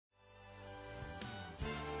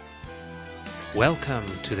Welcome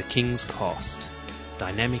to the King's Cast,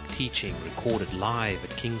 dynamic teaching recorded live at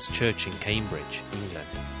King's Church in Cambridge, England.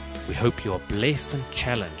 We hope you are blessed and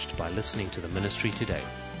challenged by listening to the ministry today.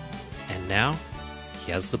 And now,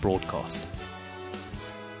 here's the broadcast.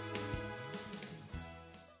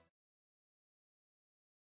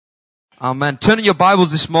 Amen. Turn in your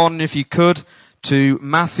Bibles this morning, if you could, to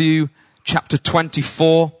Matthew chapter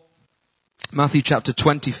 24. Matthew chapter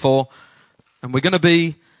 24. And we're going to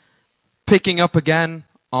be picking up again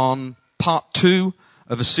on part 2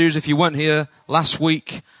 of a series. If you weren't here last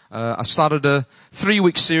week, I started a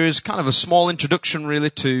 3-week series, kind of a small introduction really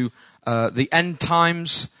to the end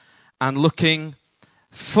times and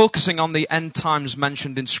focusing on the end times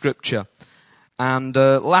mentioned in Scripture. And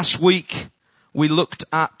last week,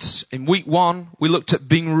 in week 1, we looked at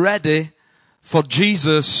being ready for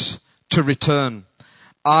Jesus to return.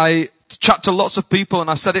 I chat to lots of people, and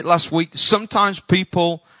I said it last week, sometimes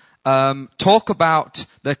people talk about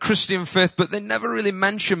their Christian faith, but they never really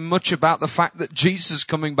mention much about the fact that Jesus is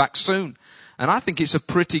coming back soon. And I think it's a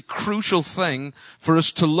pretty crucial thing for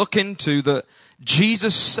us to look into, that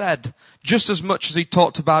Jesus said, just as much as he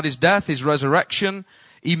talked about his death, his resurrection,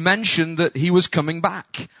 he mentioned that he was coming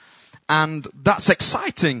back. And that's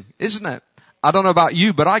exciting, isn't it? I don't know about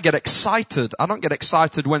you, but I get excited. I don't get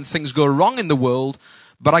excited when things go wrong in the world,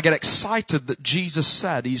 but I get excited that Jesus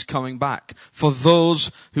said he's coming back for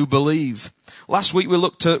those who believe. Last week we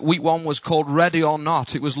looked at, week 1 was called Ready or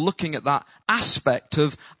Not. It was looking at that aspect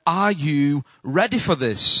of, are you ready for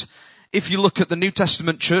this? If you look at the New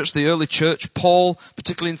Testament church, the early church, Paul,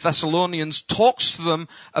 particularly in Thessalonians, talks to them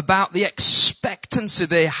about the expectancy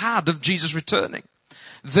they had of Jesus returning.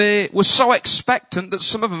 They were so expectant that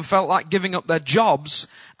some of them felt like giving up their jobs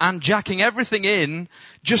and jacking everything in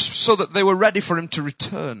just so that they were ready for him to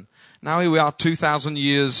return. Now here we are 2,000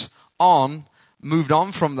 years on, moved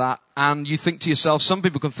on from that, and you think to yourself, some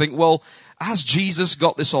people can think, well, has Jesus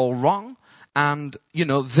got this all wrong? And,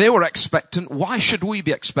 they were expectant. Why should we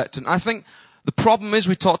be expectant? I think the problem is,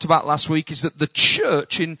 we talked about last week, is that the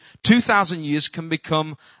church in 2,000 years can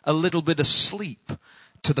become a little bit asleep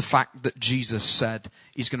to the fact that Jesus said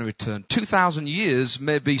he's going to return. 2,000 years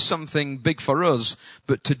may be something big for us,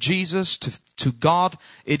 but to Jesus, to God,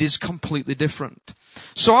 it is completely different.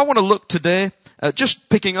 So I want to look today, just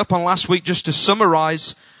picking up on last week, just to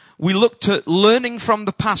summarize. We looked at learning from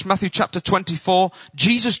the past. Matthew chapter 24,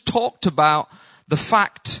 Jesus talked about the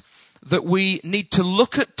fact that we need to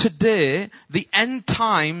look at today, the end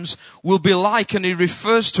times will be like, and he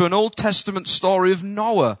refers to an Old Testament story of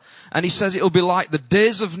Noah. And he says it'll be like the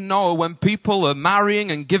days of Noah when people are marrying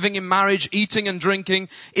and giving in marriage, eating and drinking.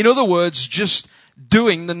 In other words, just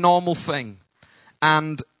doing the normal thing.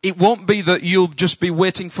 And it won't be that you'll just be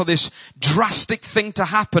waiting for this drastic thing to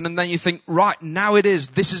happen and then you think, right, now it is,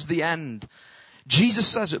 this is the end. Jesus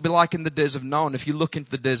says it'll be like in the days of Noah. And if you look into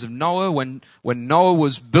the days of Noah, when Noah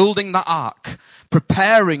was building the ark,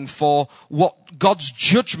 preparing for what God's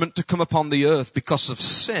judgment to come upon the earth because of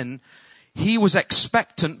sin, he was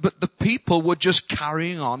expectant, but the people were just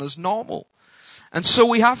carrying on as normal. And so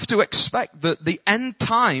we have to expect that the end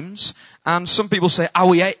times, and some people say, are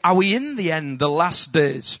we in the end, the last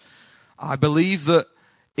days? I believe that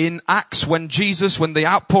in Acts, when the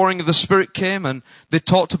outpouring of the Spirit came and they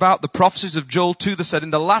talked about the prophecies of Joel 2, they said in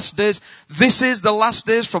the last days, this is the last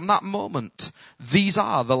days from that moment. These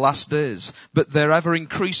are the last days. But they're ever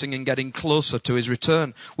increasing and getting closer to his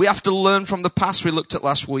return. We have to learn from the past we looked at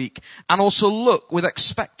last week and also look with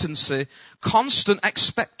expectancy, constant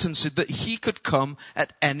expectancy that he could come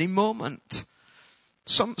at any moment.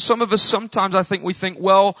 Some of us sometimes we think,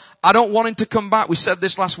 well, I don't want him to come back. We said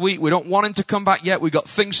this last week. We don't want him to come back yet. We've got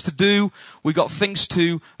things to do. We've got things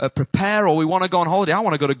to prepare, or we want to go on holiday. I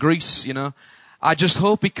want to go to Greece, I just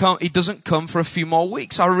hope he doesn't come for a few more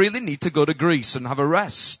weeks. I really need to go to Greece and have a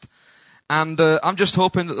rest. And I'm just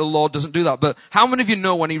hoping that the Lord doesn't do that. But how many of you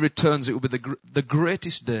know when he returns, it will be the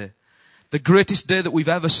greatest day? The greatest day that we've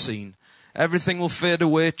ever seen. Everything will fade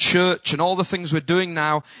away. Church and all the things we're doing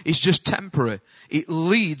now is just temporary. It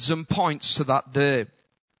leads and points to that day.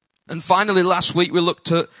 And finally, last week we looked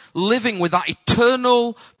at living with that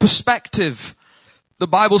eternal perspective. The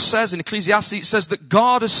Bible says in Ecclesiastes, it says that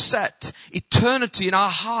God has set eternity in our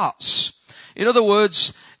hearts. In other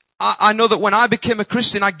words, I know that when I became a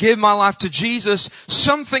Christian, I gave my life to Jesus,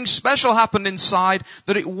 something special happened inside,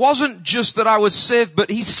 that it wasn't just that I was saved,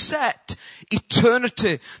 but he set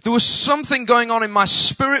eternity. There was something going on in my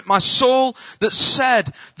spirit, my soul, that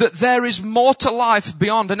said that there is more to life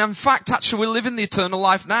beyond. And in fact, actually, we live in the eternal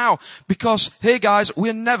life now because, hey guys,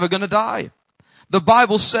 we're never going to die. The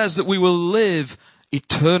Bible says that we will live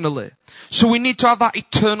eternally. So we need to have that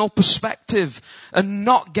eternal perspective and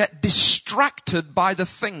not get distracted by the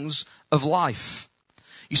things of life.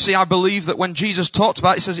 You see, I believe that when Jesus talked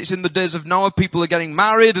about it, he says it's in the days of Noah, people are getting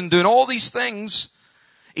married and doing all these things.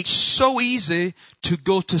 It's so easy to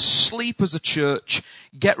go to sleep as a church,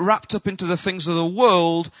 get wrapped up into the things of the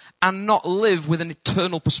world, and not live with an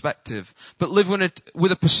eternal perspective. But live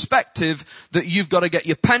with a perspective that you've got to get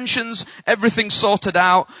your pensions, everything's sorted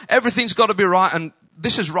out, everything's got to be right, and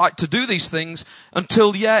this is right to do these things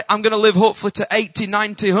until, I'm going to live hopefully to 80,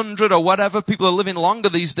 90, 100 or whatever. People are living longer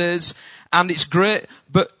these days, and it's great.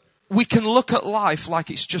 But we can look at life like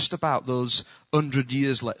it's just about those 100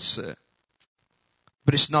 years, let's say.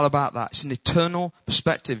 But it's not about that. It's an eternal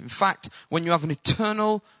perspective. In fact, when you have an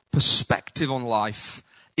eternal perspective on life,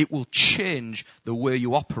 it will change the way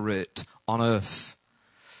you operate on earth.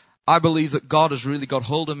 I believe that God has really got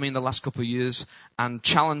hold of me in the last couple of years and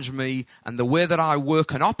challenged me, and the way that I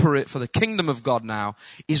work and operate for the kingdom of God now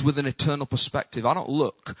is with an eternal perspective. I don't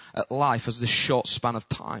look at life as this short span of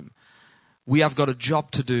time. We have got a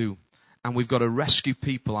job to do, and we've got to rescue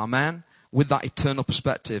people. Amen? With that eternal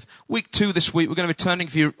perspective. Week 2 this week, we're going to be turning,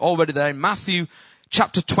 if you're already there, in Matthew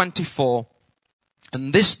chapter 24.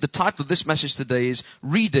 And the title of this message today is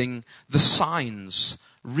Reading the Signs.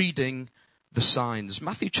 Reading the Signs.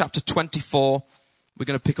 Matthew chapter 24, we're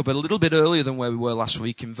going to pick up a little bit earlier than where we were last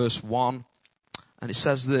week in verse 1. And it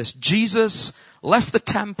says this: Jesus left the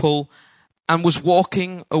temple and was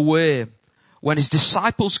walking away when his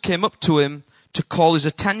disciples came up to him to call his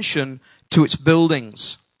attention to its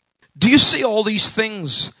buildings. "Do you see all these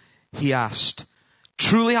things?" he asked.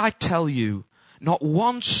 "Truly I tell you, not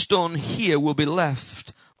one stone here will be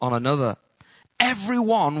left on another. Every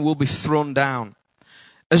one will be thrown down."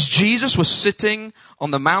 As Jesus was sitting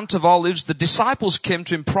on the Mount of Olives, the disciples came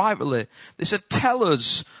to him privately. They said, "Tell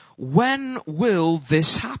us, when will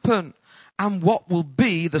this happen? And what will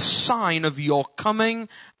be the sign of your coming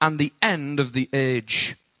and the end of the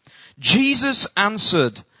age?" Jesus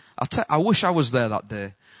answered, I wish I was there that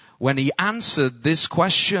day when he answered this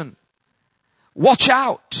question. "Watch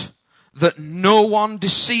out that no one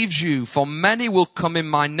deceives you, for many will come in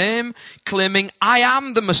my name, claiming I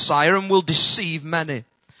am the Messiah, and will deceive many.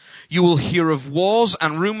 You will hear of wars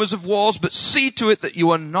and rumors of wars, but see to it that you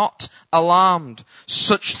are not alarmed.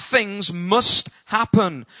 Such things must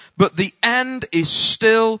happen, but the end is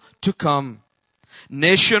still to come.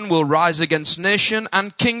 Nation will rise against nation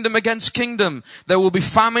and kingdom against kingdom. There will be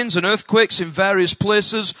famines and earthquakes in various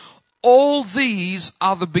places. All these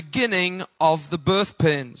are the beginning of the birth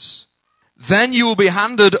pains. Then you will be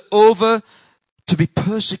handed over to be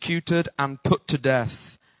persecuted and put to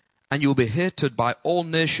death, and you will be hated by all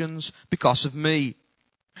nations because of me.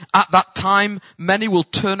 At that time, many will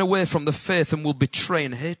turn away from the faith and will betray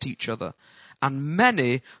and hate each other. And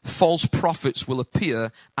many false prophets will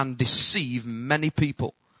appear and deceive many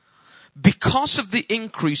people. Because of the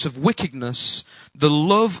increase of wickedness, the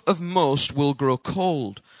love of most will grow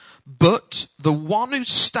cold. But the one who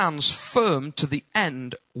stands firm to the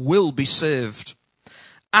end will be saved.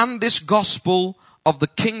 And this gospel of the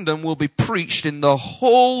kingdom will be preached in the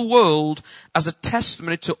whole world as a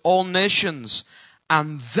testimony to all nations.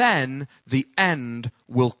 And then the end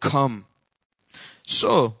will come.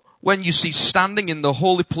 So, when you see standing in the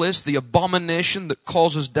holy place the abomination that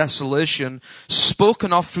causes desolation,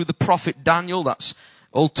 spoken of through the prophet Daniel, that's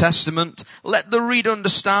Old Testament, let the reader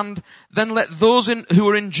understand. Then let those who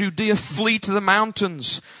are in Judea flee to the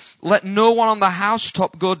mountains. Let no one on the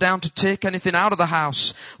housetop go down to take anything out of the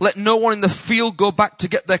house. Let no one in the field go back to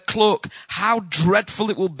get their cloak. How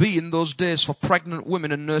dreadful it will be in those days for pregnant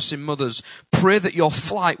women and nursing mothers. Pray that your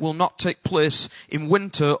flight will not take place in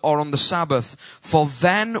winter or on the Sabbath, for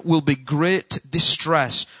then will be great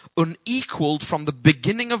distress, unequaled from the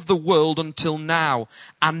beginning of the world until now,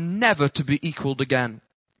 and never to be equaled again.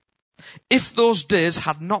 If those days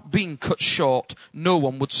had not been cut short, no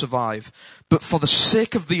one would survive. But for the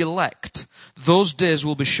sake of the elect, those days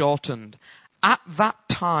will be shortened. At that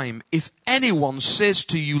time, if anyone says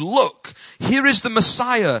to you, "Look, here is the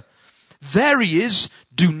Messiah," there he is,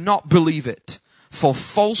 do not believe it. For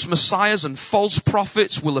false messiahs and false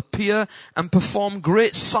prophets will appear and perform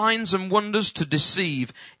great signs and wonders to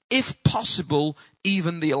deceive, if possible,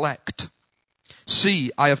 even the elect.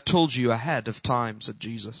 See, I have told you ahead of time, said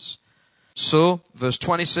Jesus. So, verse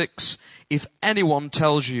 26, if anyone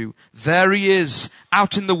tells you, "There he is,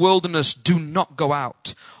 out in the wilderness," do not go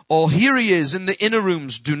out. Or, "Here he is in the inner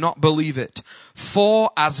rooms," do not believe it.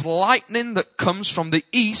 For as lightning that comes from the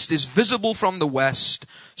east is visible from the west,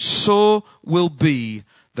 so will be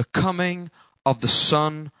the coming of the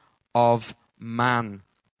Son of Man.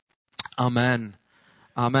 Amen.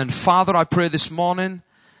 Amen. Father, I pray this morning,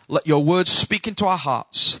 let your words speak into our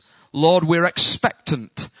hearts. Lord, we're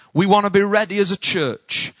expectant. We want to be ready as a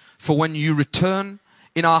church for when you return.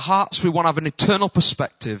 In our hearts, we want to have an eternal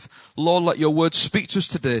perspective. Lord, let your word speak to us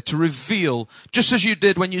today to reveal, just as you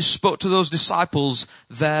did when you spoke to those disciples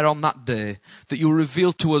there on that day, that you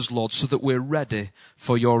reveal to us, Lord, so that we're ready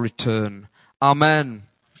for your return. Amen.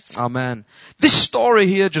 Amen. This story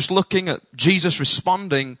here, just looking at Jesus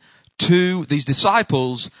responding to these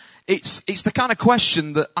disciples, it's the kind of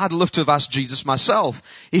question that I'd love to have asked Jesus myself.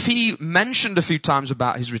 If he mentioned a few times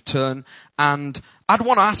about his return, and I'd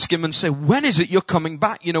want to ask him and say, when is it you're coming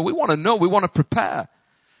back? You know, we want to know, we want to prepare.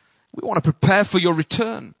 We want to prepare for your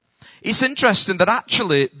return. It's interesting that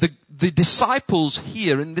actually the disciples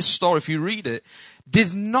here in this story, if you read it,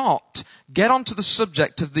 did not get onto the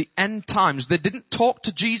subject of the end times. They didn't talk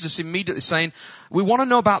to Jesus immediately saying, we want to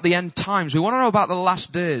know about the end times. We want to know about the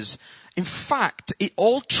last days. In fact, it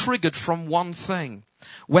all triggered from one thing.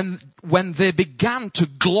 When they began to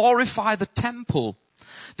glorify the temple,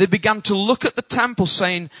 they began to look at the temple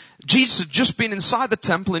saying, Jesus had just been inside the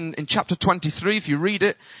temple in chapter 23, if you read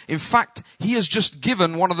it. In fact, he has just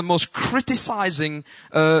given one of the most criticizing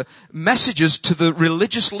messages to the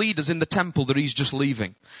religious leaders in the temple that he's just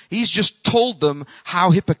leaving. He's just told them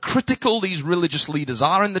how hypocritical these religious leaders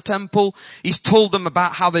are in the temple. He's told them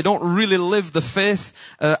about how they don't really live the faith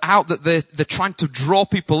out, that they're trying to draw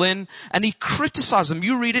people in. And he criticized them.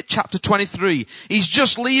 You read it, chapter 23. He's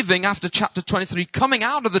just leaving after chapter 23, coming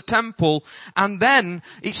out of the temple, and then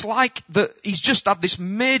it's like he's just had this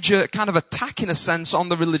major kind of attack in a sense on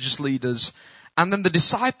the religious leaders. And then the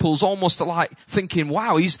disciples almost are like thinking,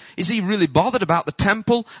 wow, is he really bothered about the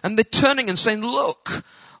temple? And they're turning and saying,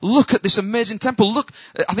 look at this amazing temple. Look,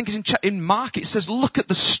 I think it's in Mark, it says, look at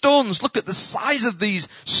the stones. Look at the size of these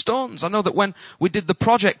stones. I know that when we did the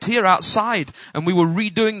project here outside and we were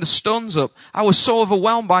redoing the stones up, I was so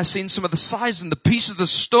overwhelmed by seeing some of the size and the pieces of the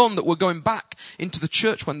stone that were going back into the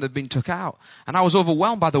church when they'd been took out. And I was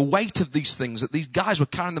overwhelmed by the weight of these things, that these guys were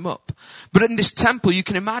carrying them up. But in this temple, you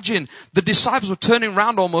can imagine the disciples were turning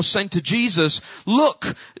around almost saying to Jesus,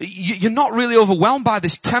 look, you're not really overwhelmed by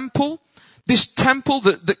this temple. This temple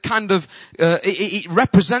that kind of, it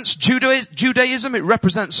represents Judaism, it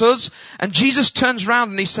represents us. And Jesus turns around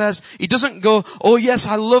and he says, he doesn't go, oh yes,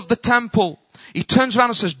 I love the temple. He turns around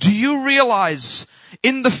and says, do you realize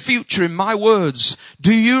in the future, in my words,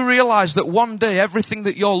 do you realize that one day everything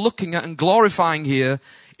that you're looking at and glorifying here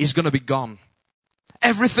is going to be gone?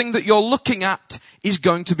 Everything that you're looking at is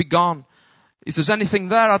going to be gone. If there's anything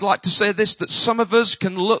there, I'd like to say this, that some of us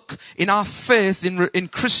can look in our faith, in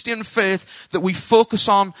Christian faith, that we focus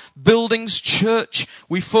on buildings, church,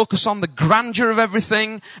 we focus on the grandeur of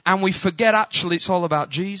everything, and we forget actually it's all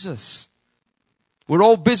about Jesus. We're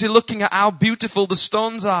all busy looking at how beautiful the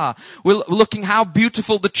stones are. We're looking how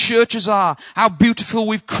beautiful the churches are, how beautiful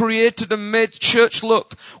we've created and made church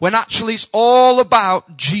look, when actually it's all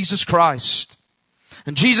about Jesus Christ.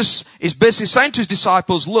 And Jesus is basically saying to his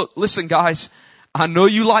disciples, look, listen guys, I know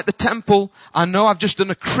you like the temple. I know I've just done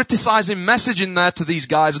a criticizing message in there to these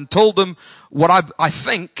guys and told them what I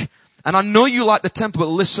think. And I know you like the temple, but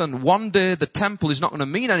listen, one day the temple is not going to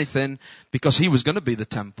mean anything, because he was going to be the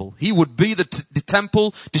temple. He would be the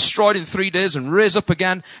temple destroyed in 3 days and raised up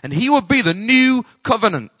again, and he would be the new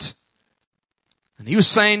covenant. And he was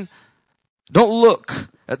saying, don't look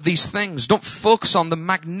at these things. Don't focus on the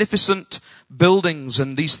magnificent buildings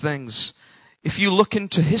and these things. If you look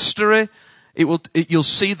into history, you'll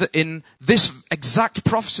see that in this exact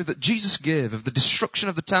prophecy that Jesus gave of the destruction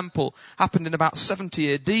of the temple happened in about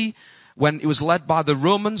 70 AD, when it was led by the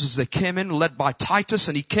Romans as they came in, led by Titus,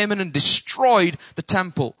 and he came in and destroyed the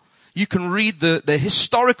temple. You can read the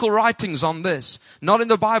historical writings on this, not in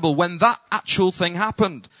the Bible, when that actual thing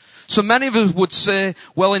happened. So many of us would say,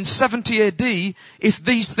 well, in 70 AD, if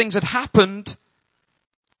these things had happened,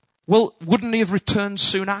 well, wouldn't he have returned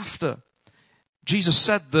soon after? Jesus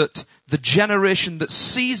said that the generation that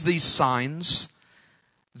sees these signs,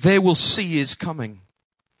 they will see his coming.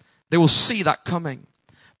 They will see that coming.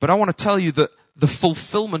 But I want to tell you that the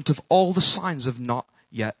fulfillment of all the signs have not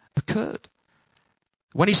yet occurred.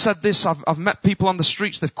 When he said this, I've met people on the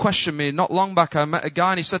streets, they've questioned me. Not long back, I met a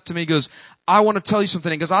guy and he said to me, he goes, I want to tell you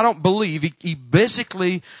something. He goes, I don't believe. He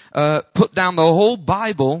basically put down the whole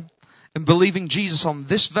Bible and believing Jesus on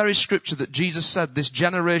this very scripture that Jesus said, this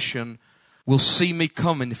generation will see me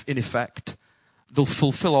come in effect. They'll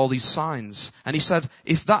fulfill all these signs. And he said,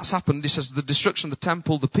 if that's happened, he says, the destruction of the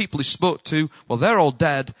temple, the people he spoke to, well, they're all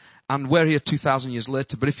dead. and we're here 2,000 years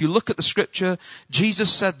later. But if you look at the scripture, Jesus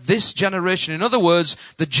said this generation, in other words,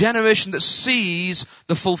 the generation that sees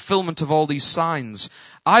the fulfillment of all these signs.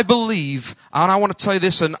 I believe, and I want to tell you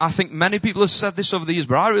this, and I think many people have said this over the years,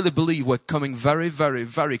 but I really believe we're coming very, very,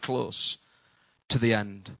 very close to the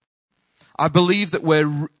end. I believe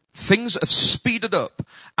that things have speeded up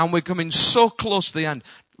and we're coming so close to the end.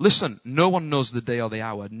 Listen, no one knows the day or the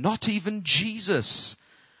hour, not even Jesus.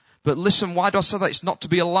 But listen, why do I say that? It's not to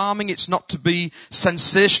be alarming. It's not to be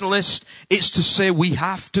sensationalist. It's to say we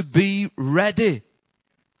have to be ready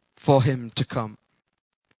for him to come.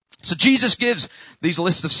 So Jesus gives these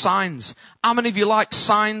lists of signs. How many of you like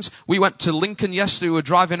signs? We went to Lincoln yesterday. We were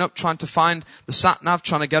driving up trying to find the sat-nav,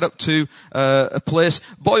 trying to get up to a place.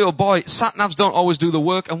 Boy, oh boy, sat-navs don't always do the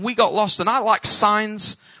work. And we got lost. And I like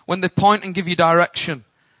signs when they point and give you direction.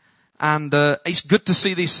 And it's good to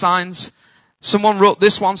see these signs. Someone wrote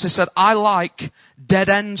this once. They said, I like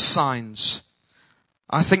dead-end signs.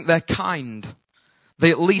 I think they're kind.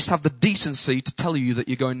 They at least have the decency to tell you that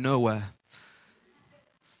you're going nowhere.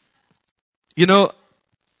 You know,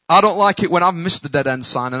 I don't like it when I've missed the dead end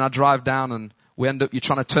sign and I drive down and you're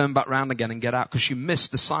trying to turn back round again and get out because you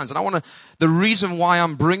missed the signs. And the reason why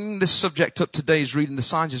I'm bringing this subject up today is reading the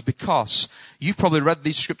signs is because you've probably read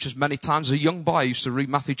these scriptures many times. As a young boy, I used to read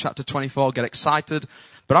Matthew chapter 24, get excited.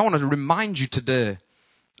 But I want to remind you today,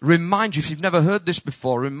 if you've never heard this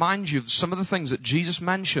before, remind you of some of the things that Jesus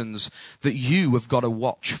mentions that you have got to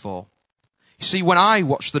watch for. You see, when I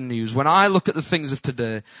watch the news, when I look at the things of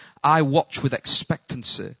today, I watch with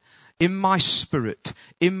expectancy. In my spirit,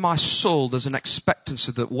 in my soul, there's an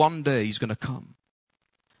expectancy that one day he's going to come.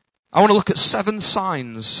 I want to look at 7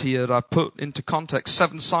 signs here that I've put into context.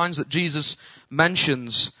 7 signs that Jesus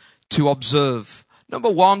mentions to observe.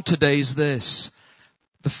 Number 1 today is this.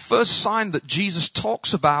 The first sign that Jesus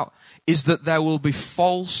talks about is that there will be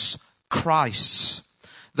false Christs.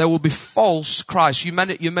 There will be false Christs. You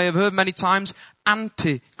may have heard many times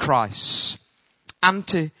antichrists.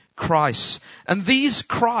 Antichrists. And these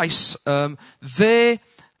Christs,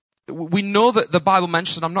 we know that the Bible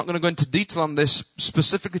mentions, and I'm not going to go into detail on this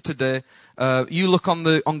specifically today. You look on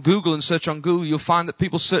Google and search on Google, you'll find that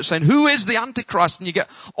people search saying, who is the Antichrist? And you get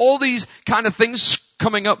all these kind of things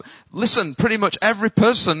coming up. Listen, pretty much every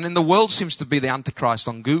person in the world seems to be the Antichrist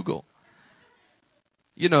on Google.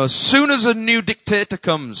 You know, as soon as a new dictator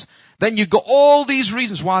comes, then you've got all these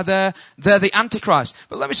reasons why they're the Antichrist.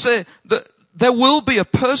 But let me say that there will be a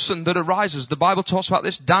person that arises. The Bible talks about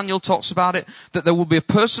this. Daniel talks about it. That there will be a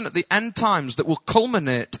person at the end times that will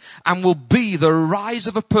culminate and will be the rise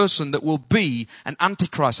of a person that will be an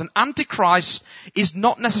Antichrist. An Antichrist is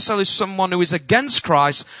not necessarily someone who is against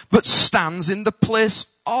Christ, but stands in the place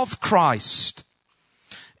of Christ.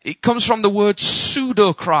 It comes from the word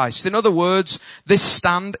pseudo-Christ. In other words, they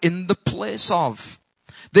stand in the place of.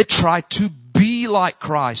 They try to be like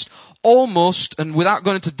Christ. Almost, and without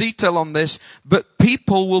going into detail on this, but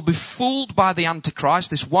people will be fooled by the Antichrist,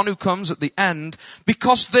 this one who comes at the end,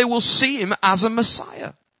 because they will see him as a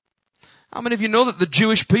Messiah. How many of you know that the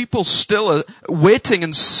Jewish people still are waiting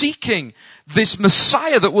and seeking this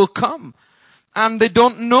Messiah that will come? And they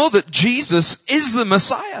don't know that Jesus is the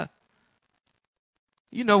Messiah.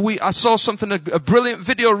 You know, I saw a brilliant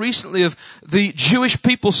video recently of the Jewish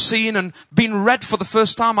people seeing and being read for the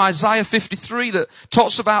first time Isaiah 53 that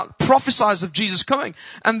talks about, prophesies of Jesus coming.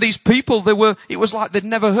 And these people, it was like they'd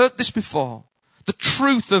never heard this before. The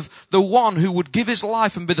truth of the one who would give his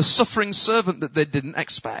life and be the suffering servant that they didn't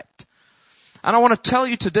expect. And I want to tell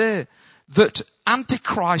you today that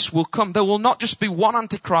Antichrist will come. There will not just be one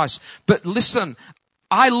Antichrist, but listen,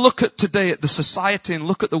 I look at today at the society and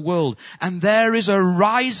look at the world, and there is a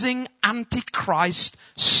rising Antichrist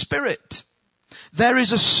spirit. There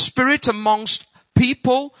is a spirit amongst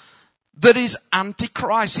people that is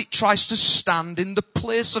Antichrist. It tries to stand in the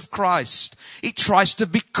place of Christ. It tries to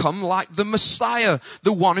become like the Messiah,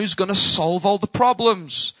 the one who's going to solve all the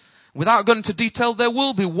problems. Without going into detail, there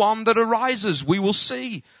will be one that arises. We will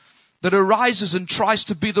see. That arises and tries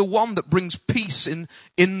to be the one that brings peace in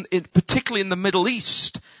particularly in the Middle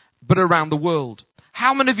East, but around the world.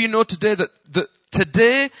 How many of you know today that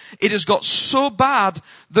today it has got so bad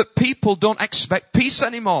that people don't expect peace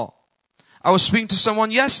anymore? I was speaking to someone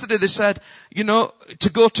yesterday. They said, you know, to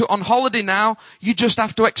go on holiday now, you just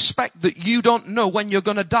have to expect that you don't know when you're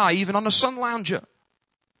going to die, even on a sun lounger.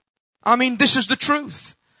 I mean, this is the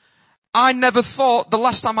truth. I never thought, the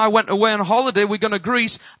last time I went away on holiday, we're going to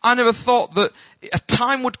Greece, I never thought that a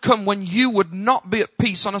time would come when you would not be at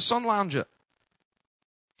peace on a sun lounger.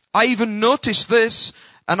 I even noticed this,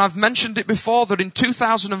 and I've mentioned it before, that in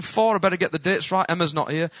 2004, I better get the dates right, Emma's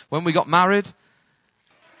not here, when we got married.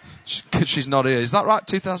 She's not here. Is that right?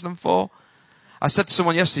 2004? I said to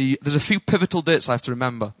someone yesterday, there's a few pivotal dates I have to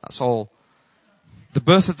remember. That's all. The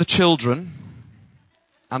birth of the children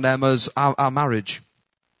and Emma's, our marriage.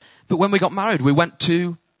 But when we got married, we went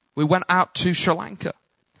out to Sri Lanka.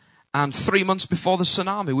 And 3 months before the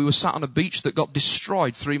tsunami, we were sat on a beach that got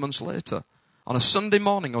destroyed 3 months later. On a Sunday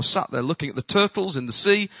morning, I was sat there looking at the turtles in the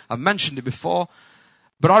sea. I've mentioned it before.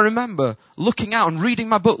 But I remember looking out and reading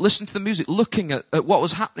my book, listening to the music, looking at what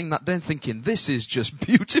was happening that day and thinking, this is just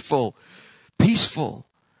beautiful, peaceful.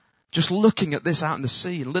 Just looking at this out in the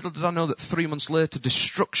sea. And little did I know that 3 months later,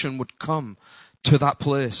 destruction would come to that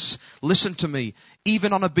place. Listen to me.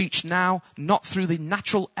 Even on a beach now, not through the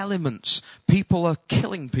natural elements, people are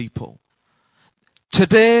killing people.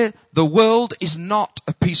 Today, the world is not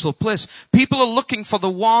a peaceful place. People are looking for the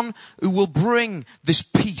one who will bring this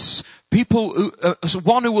peace.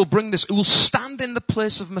 One who will bring this, who will stand in the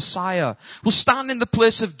place of Messiah, will stand in the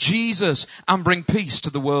place of Jesus and bring peace to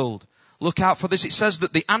the world. Look out for this. It says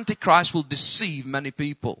that the Antichrist will deceive many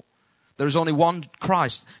people. There is only one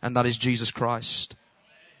Christ, and that is Jesus Christ.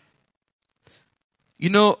 You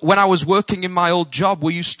know, when I was working in my old job,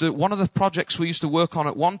 one of the projects we used to work on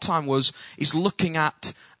at one time is looking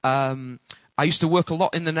at, I used to work a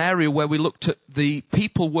lot in an area where we looked at the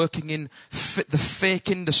people working in the fake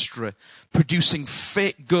industry, producing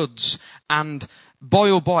fake goods. And boy,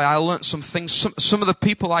 oh boy, I learnt some things. Some of the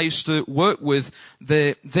people I used to work with,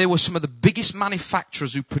 they were some of the biggest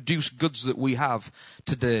manufacturers who produce goods that we have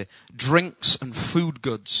today. Drinks and food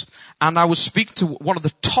goods. And I was speaking to one of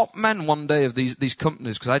the top men one day of these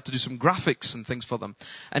companies, because I had to do some graphics and things for them.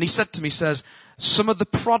 And he said to me, some of the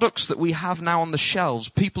products that we have now on the shelves,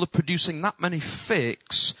 people are producing that many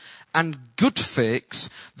fakes and good fakes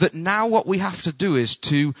that now what we have to do is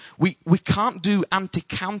we can't do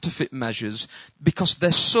anti-counterfeit measures because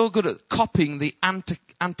they're so good at copying the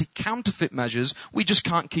anti-counterfeit measures, we just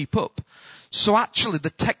can't keep up. So actually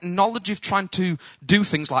the technology of trying to do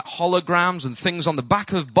things like holograms and things on the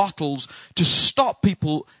back of bottles to stop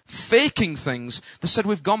people faking things, they said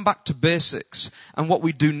we've gone back to basics. And what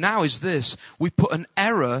we do now is this, we put an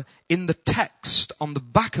error in the text on the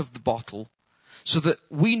back of the bottle, so that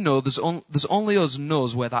we know there's only us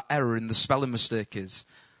knows where that error in the spelling mistake is.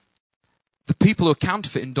 The people who are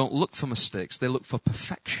counterfeiting don't look for mistakes. They look for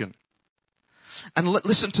perfection. And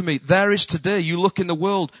listen to me. There is today, you look in the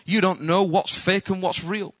world, you don't know what's fake and what's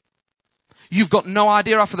real. You've got no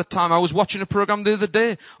idea half of the time. I was watching a program the other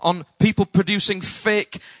day on people producing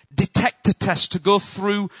fake detector tests to go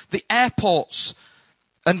through the airports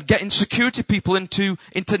and getting security people into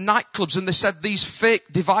nightclubs. And they said these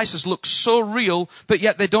fake devices look so real, but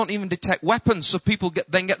yet they don't even detect weapons, so people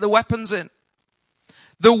then get the weapons in.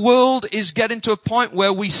 The world is getting to a point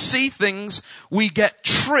where we see things, we get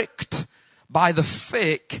tricked by the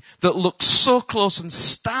fake that looks so close and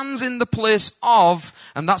stands in the place of,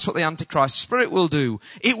 and that's what the Antichrist spirit will do.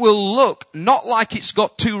 It will look not like it's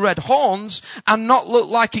got two red horns and not look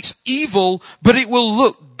like it's evil, but it will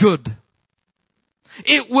look good.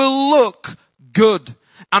 It will look good.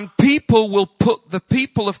 And people will put the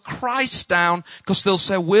people of Christ down because they'll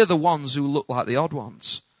say, we're the ones who look like the odd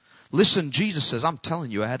ones. Listen, Jesus says, I'm telling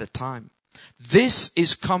you ahead of time. This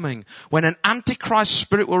is coming when an antichrist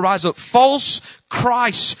spirit will rise up. False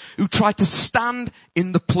Christs who try to stand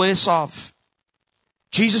in the place of.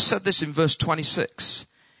 Jesus said this in verse 26.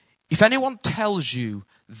 If anyone tells you,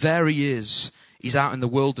 there he is, he's out in the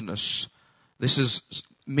wilderness. This is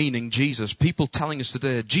meaning Jesus. People telling us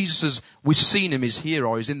today, we've seen him, he's here,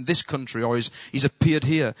 or he's in this country, or he's appeared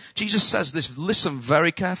here. Jesus says this, listen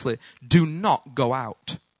very carefully. Do not go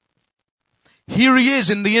out. Here he is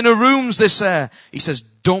in the inner rooms, they say. He says,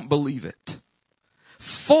 don't believe it.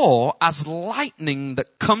 For as lightning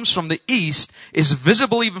that comes from the east is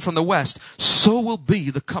visible even from the west, so will be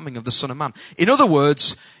the coming of the Son of Man. In other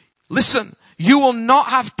words, listen, you will not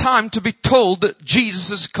have time to be told that Jesus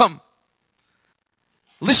has come.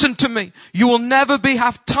 Listen to me. You will never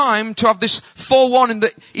have time to have this forewarning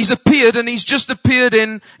that he's appeared and he's just appeared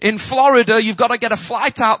in Florida. You've got to get a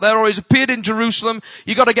flight out there, or he's appeared in Jerusalem.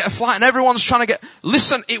 You've got to get a flight and everyone's trying to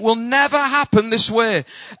listen, it will never happen this way.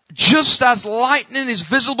 Just as lightning is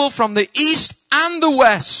visible from the east and the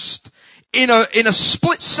west, in a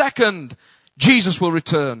split second, Jesus will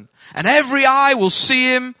return. And every eye will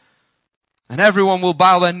see him and everyone will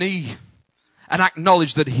bow their knee and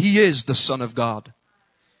acknowledge that he is the Son of God.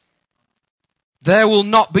 There will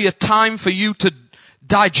not be a time for you to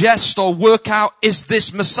digest or work out, is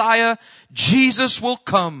this Messiah? Jesus will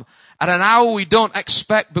come at an hour we don't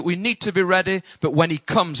expect, but we need to be ready. But when he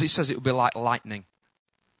comes, he says it will be like lightning.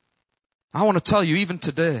 I want to tell you, even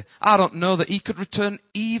today, I don't know that he could return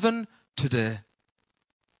even today.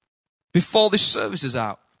 Before this service is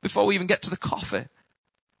out, before we even get to the coffee,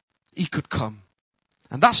 he could come.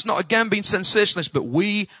 And that's not again being sensationalist, but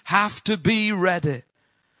we have to be ready.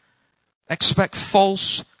 Expect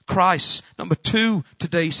false Christ. Number 2,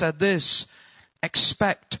 today he said this.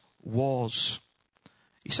 Expect wars.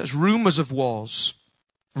 He says rumors of wars.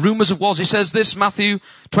 Rumors of wars. He says this, Matthew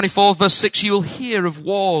 24 verse 6, you will hear of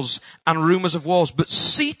wars and rumors of wars, but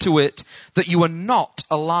see to it that you are not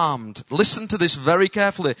alarmed. Listen to this very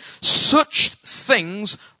carefully. Such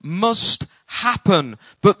things must happen,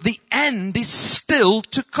 but the end is still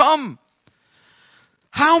to come.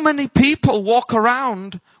 How many people walk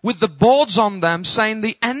around with the boards on them saying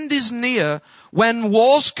the end is near when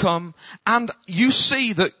wars come, and you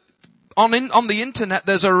see that on the internet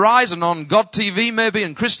there's a rise, and on God TV maybe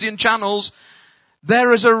and Christian channels,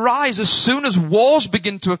 there is a rise as soon as wars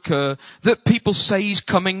begin to occur that people say he's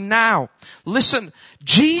coming now. Listen,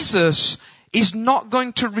 Jesus is not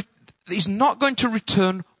going to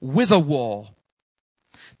return with a war.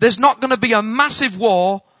 There's not going to be a massive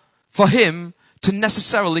war for him to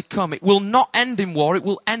necessarily come. It will not end in war. It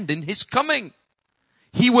will end in his coming.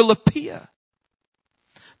 He will appear.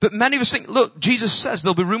 But many of us think, look, Jesus says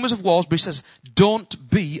there'll be rumors of wars, but he says, don't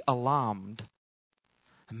be alarmed.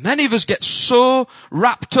 And many of us get so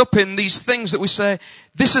wrapped up in these things that we say,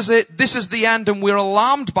 this is it, this is the end, and we're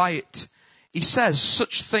alarmed by it. He says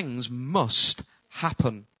such things must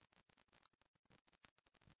happen.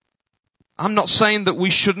 I'm not saying that we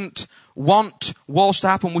shouldn't want wars to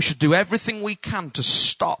happen. We should do everything we can to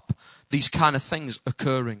stop these kind of things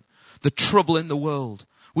occurring. The trouble in the world.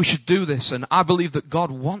 We should do this, and I believe that God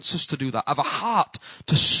wants us to do that. Have a heart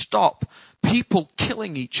to stop people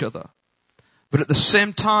killing each other. But at the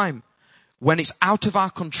same time, when it's out of our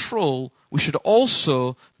control, we should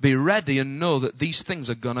also be ready and know that these things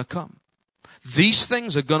are gonna come. These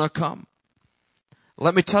things are gonna come.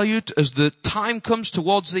 Let me tell you, as the time comes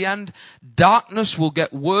towards the end, darkness will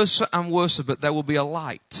get worse and worse, but there will be a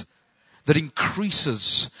light that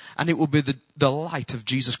increases, and it will be the light of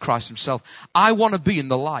Jesus Christ himself. I want to be in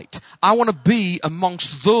the light. I want to be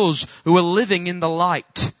amongst those who are living in the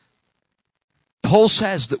light. Paul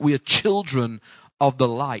says that we are children of the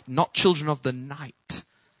light, not children of the night.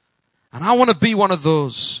 And I want to be one of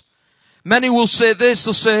those. Many will say this,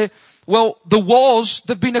 they'll say, well, the wars,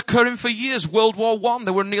 they've been occurring for years. World War I,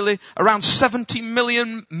 there were nearly around 70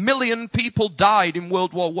 million people died in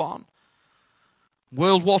World War I.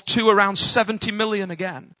 World War II, around 70 million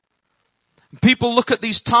again. People look at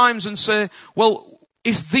these times and say, well,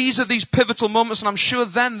 if these are these pivotal moments, and I'm sure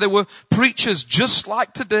then there were preachers just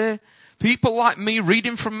like today, people like me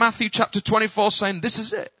reading from Matthew chapter 24 saying, this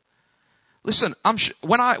is it. Listen,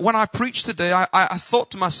 when I preached today, I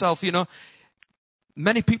thought to myself,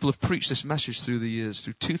 many people have preached this message through the years,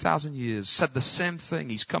 through 2,000 years, said the same thing,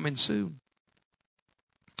 he's coming soon.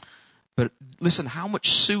 But listen, how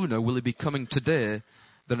much sooner will he be coming today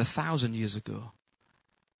than 1,000 years ago?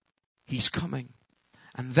 He's coming.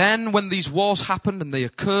 And then when these wars happened and they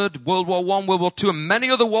occurred, World War I, World War II, and many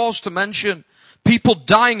other wars to mention, people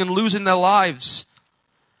dying and losing their lives.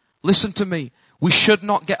 Listen to me. We should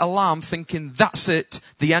not get alarmed thinking that's it,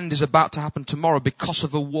 the end is about to happen tomorrow because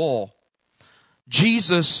of a war.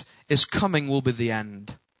 Jesus is coming will be the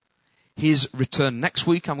end. His return. Next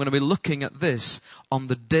week I'm going to be looking at this on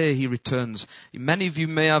the day he returns. Many of you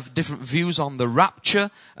may have different views on the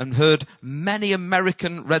rapture and heard many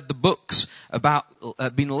Americans read the books about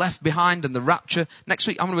being left behind and the rapture. Next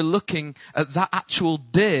week I'm going to be looking at that actual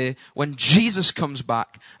day when Jesus comes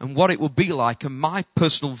back and what it will be like, and my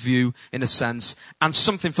personal view in a sense, and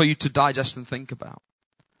something for you to digest and think about.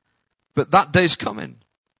 But that day's coming.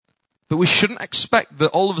 But we shouldn't expect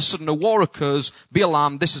that all of a sudden a war occurs, be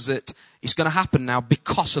alarmed, this is it. It's going to happen now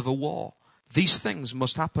because of a war. These things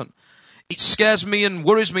must happen. It scares me and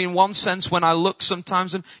worries me in one sense when I look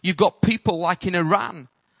sometimes, and you've got people like in Iran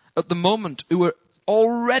at the moment who are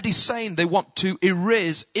already saying they want to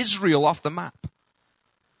erase Israel off the map.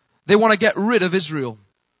 They want to get rid of Israel,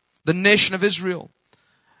 the nation of Israel.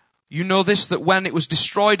 You know this, that when it was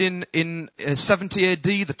destroyed in 70 AD,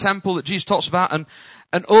 the temple that Jesus talks about,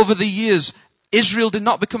 and over the years, Israel did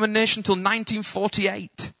not become a nation until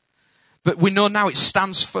 1948. But we know now it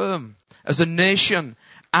stands firm as a nation.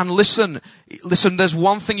 And listen, there's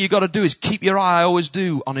one thing you got to do is keep your eye, I always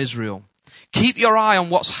do, on Israel. Keep your eye on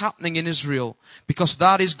what's happening in Israel, because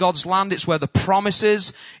that is God's land. It's where the promise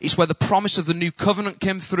is. It's where the promise of the new covenant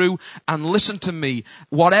came through. And listen to me,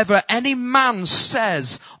 whatever any man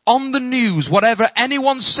says on the news, whatever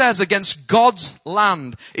anyone says against God's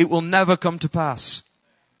land, it will never come to pass.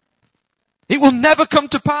 It will never come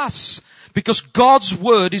to pass because God's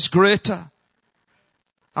word is greater.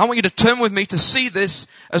 I want you to turn with me to see this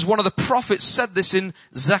as one of the prophets said this in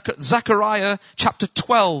Zechariah chapter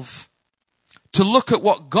 12. To look at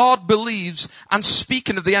what God believes and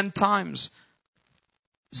speaking of the end times.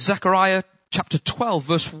 Zechariah chapter 12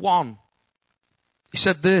 verse 1. He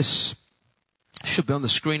said this. It should be on the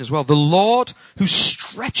screen as well. The Lord who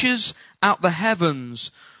stretches out the heavens,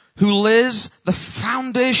 who lays the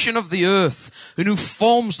foundation of the earth, and who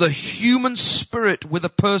forms the human spirit with a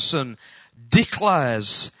person,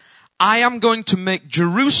 declares, I am going to make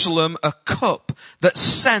Jerusalem a cup that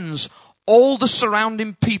sends all the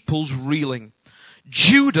surrounding peoples reeling.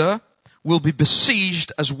 Judah will be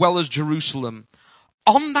besieged as well as Jerusalem.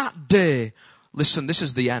 On that day, listen, this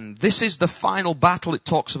is the end. This is the final battle it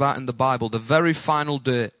talks about in the Bible, the very final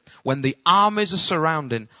day, when the armies are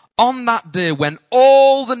surrounding. On that day, when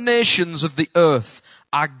all the nations of the earth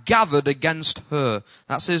are gathered against her,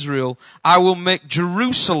 that's Israel, I will make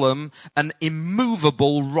Jerusalem an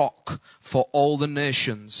immovable rock for all the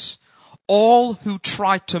nations. All who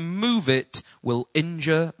try to move it will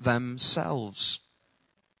injure themselves.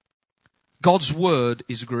 God's word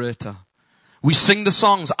is greater. We sing the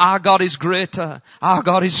songs, our God is greater, our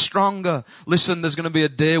God is stronger. Listen, there's going to be a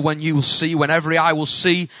day when you will see, when every eye will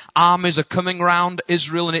see, armies are coming round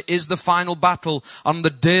Israel, and it is the final battle on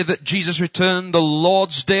the day that Jesus returned, the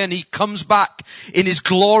Lord's day, and he comes back in his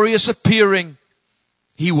glorious appearing.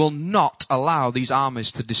 He will not allow these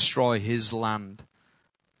armies to destroy his land.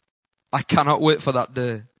 I cannot wait for that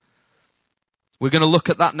day. We're going to look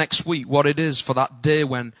at that next week, what it is for that day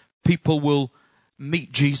when people will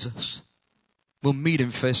meet Jesus. We'll meet him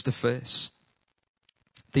face to face.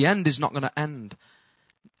 The end is not going to end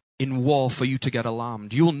in war for you to get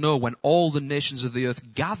alarmed. You'll know when all the nations of the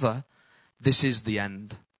earth gather, this is the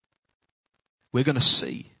end. We're going to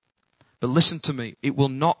see. But listen to me,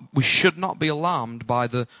 we should not be alarmed by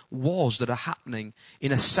the wars that are happening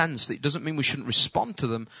in a sense that it doesn't mean we shouldn't respond to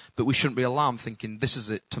them, but we shouldn't be alarmed thinking this is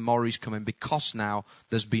it, tomorrow's coming because now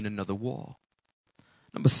there's been another war.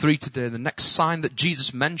 Number 3 today, the next sign that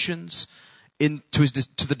Jesus mentions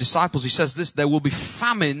to the disciples, he says this, there will be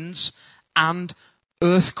famines and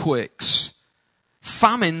earthquakes.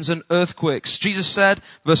 Famines and earthquakes. Jesus said,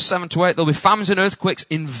 verse 7 to 8, there'll be famines and earthquakes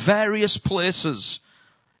in various places.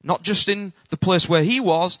 Not just in the place where he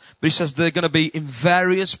was, but he says they're going to be in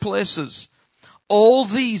various places. All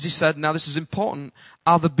these, he said, now this is important,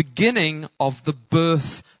 are the beginning of the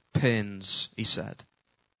birth pains, he said.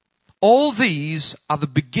 All these are the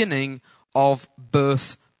beginning of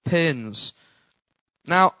birth pains.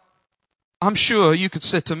 Now, I'm sure you could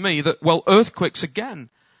say to me that, well, earthquakes again,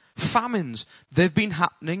 famines, they've been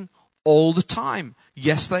happening all the time.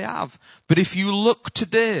 Yes, they have. But if you look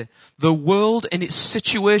today, the world in its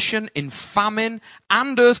situation in famine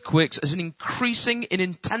and earthquakes is increasing in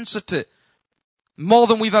intensity. More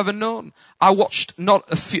than we've ever known. I watched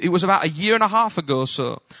it was about a year and a half ago or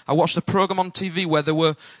so. I watched a program on TV where there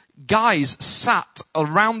were guys sat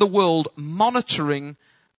around the world monitoring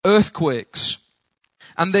earthquakes.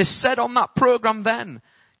 And they said on that program then,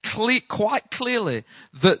 quite clearly,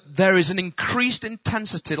 that there is an increased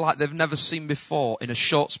intensity like they've never seen before in a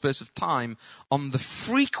short space of time on the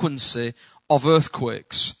frequency of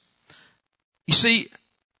earthquakes. You see,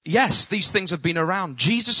 yes, these things have been around.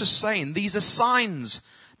 Jesus is saying these are signs.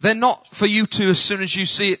 They're not for you to, as soon as you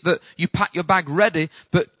see it, that you pack your bag ready,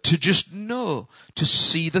 but to just know, to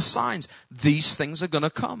see the signs. These things are going to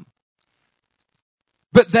come.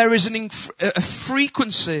 But there is a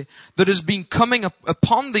frequency that has been coming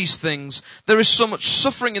upon these things. There is so much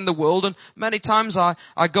suffering in the world, and many times I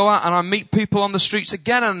go out and I meet people on the streets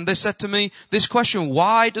again, and they said to me this question,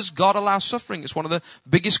 why does God allow suffering? It's one of the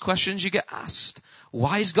biggest questions you get asked.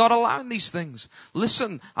 Why is God allowing these things?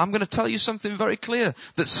 Listen, I'm going to tell you something very clear,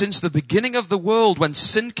 that since the beginning of the world, when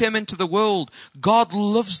sin came into the world, God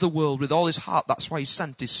loves the world with all his heart. That's why he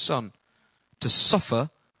sent his son to suffer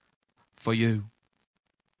for you.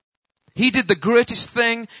 He did the greatest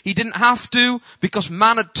thing. He didn't have to because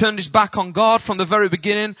man had turned his back on God from the very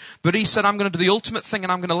beginning. But he said, I'm going to do the ultimate thing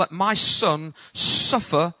and I'm going to let my son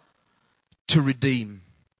suffer to redeem.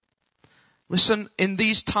 Listen, in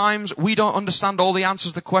these times, we don't understand all the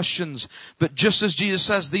answers to questions. But just as Jesus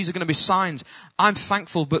says, these are going to be signs. I'm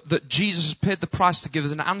thankful that Jesus has paid the price to give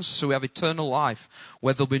us an answer so we have eternal life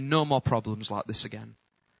where there'll be no more problems like this again.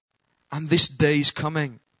 And this day is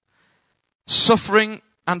coming. Suffering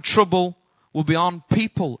and trouble will be on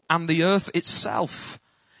people and the earth itself.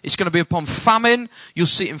 It's going to be upon famine. You'll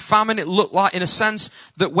see it in famine. It looked like, in a sense,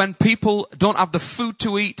 that when people don't have the food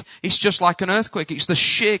to eat, it's just like an earthquake. It's the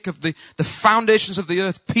shake of the foundations of the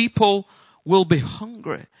earth. People will be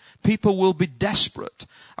hungry. People will be desperate.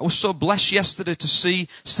 I was so blessed yesterday to see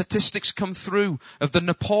statistics come through of the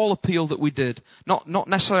Nepal appeal that we did. Not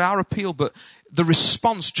necessarily our appeal, but the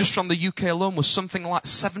response just from the UK alone was something like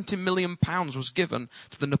 £70 million was given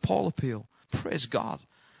to the Nepal appeal. Praise God.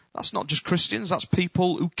 That's not just Christians, that's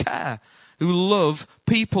people who care, who love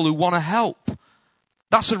people, who want to help.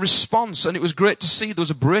 That's a response, and it was great to see there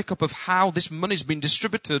was a breakup of how this money's been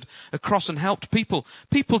distributed across and helped people.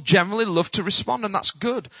 People generally love to respond, and that's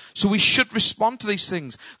good. So we should respond to these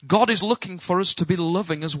things. God is looking for us to be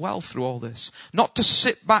loving as well through all this. Not to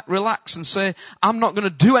sit back, relax, and say, I'm not going to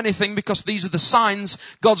do anything because these are the signs.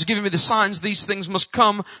 God's giving me the signs. These things must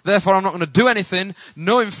come. Therefore, I'm not going to do anything.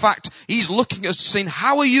 No, in fact, He's looking at us saying,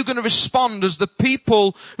 how are you going to respond as the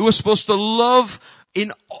people who are supposed to love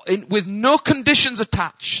with no conditions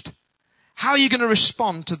attached? How are you going to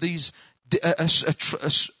respond to these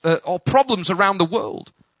or problems around the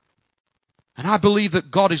world? And I believe that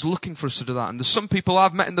God is looking for us to do that. And there's some people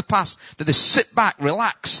I've met in the past that they sit back,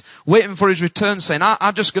 relax, waiting for His return, saying,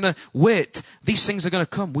 I'm just going to wait. These things are going to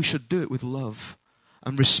come. We should do it with love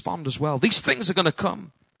and respond as well. These things are going to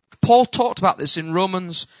come. Paul talked about this in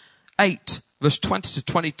Romans 8, verse 20 to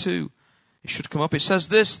 22. It should come up. It says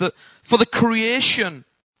this, that for the creation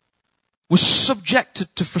was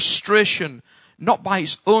subjected to frustration, not by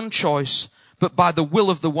its own choice, but by the will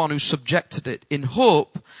of the one who subjected it, in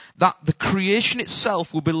hope that the creation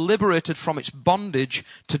itself will be liberated from its bondage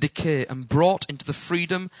to decay and brought into the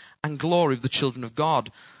freedom and glory of the children of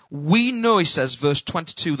God. We know, he says, verse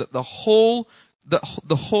 22, that the whole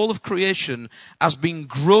of creation has been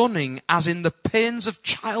groaning as in the pains of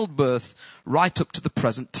childbirth right up to the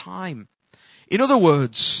present time. In other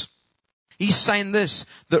words, he's saying this,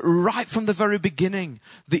 that right from the very beginning,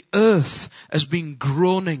 the earth has been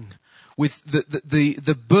groaning with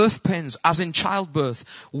the birth pains, as in childbirth,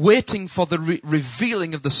 waiting for the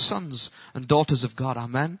revealing of the sons and daughters of God.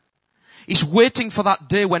 Amen. He's waiting for that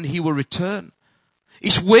day when He will return.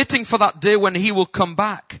 He's waiting for that day when He will come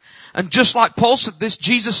back. And just like Paul said this,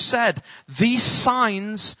 Jesus said, these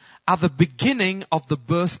signs are the beginning of the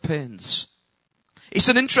birth pains. It's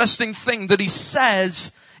an interesting thing that he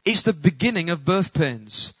says it's the beginning of birth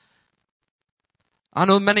pains. I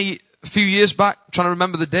know a few years back, trying to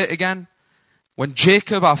remember the date again, when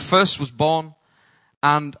Jacob, our first, was born,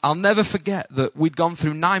 and I'll never forget that we'd gone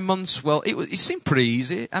through 9 months. Well, it seemed pretty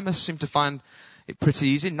easy. Emma seemed to find it pretty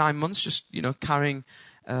easy. 9 months, just, carrying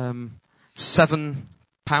 7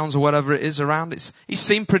 pounds or whatever it is around. It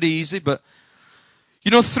seemed pretty easy, but,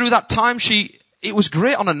 through that time it was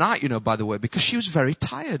great on a night, by the way, because she was very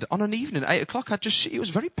tired. On an evening, 8 o'clock, it was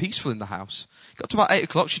very peaceful in the house. It got to about 8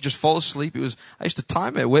 o'clock, she'd just fall asleep. I used to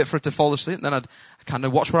time it, wait for her to fall asleep, and then I'd kind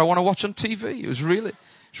of watch what I want to watch on TV. It was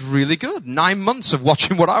really good. 9 months of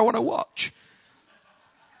watching what I want to watch.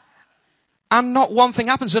 And not one thing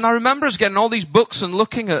happens. And I remember us getting all these books and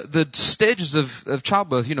looking at the stages of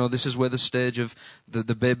childbirth. This is where the stage of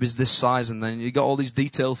the baby's this size, and then you got all these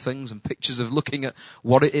detailed things and pictures of looking at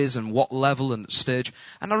what it is and what level and stage.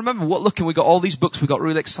 And I remember we got all these books, we got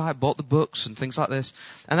really excited, bought the books and things like this.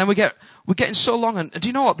 And then we're getting so long, and do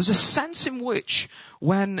you know what? There's a sense in which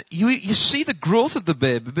when you see the growth of the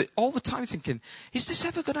baby, but all the time thinking, is this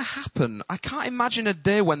ever going to happen? I can't imagine a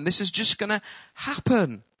day when this is just going to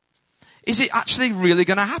happen. Is it actually really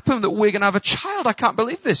going to happen that we're going to have a child? I can't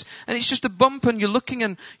believe this. And it's just a bump, and you're looking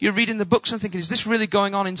and you're reading the books and thinking, is this really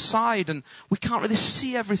going on inside? And we can't really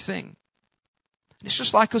see everything. And it's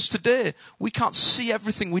just like us today. We can't see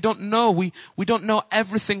everything. We don't know. We don't know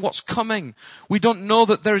everything what's coming. We don't know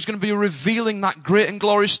that there is going to be a revealing that great and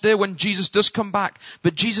glorious day when Jesus does come back.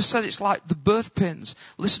 But Jesus said it's like the birth pains.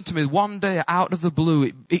 Listen to me. One day out of the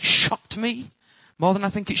blue, it shocked me more than I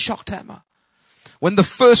think it shocked Emma. When the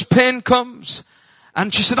first pain comes,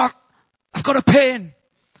 and she said, I've got a pain.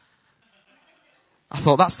 I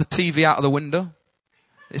thought, that's the TV out of the window.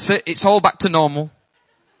 It's all back to normal.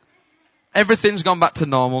 Everything's gone back to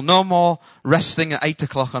normal. No more resting at 8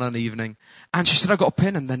 o'clock on an evening. And she said, I've got a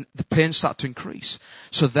pain. And then the pain started to increase.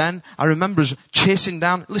 So then I remember us chasing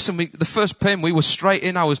down. Listen, the first pain, we were straight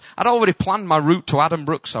in. I'd already planned my route to Adam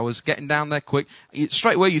Brooks. I was getting down there quick.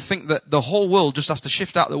 Straight away you think that the whole world just has to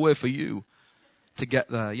shift out of the way for you to get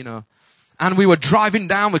there, And we were driving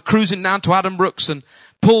down, we're cruising down to Adam Brooks, and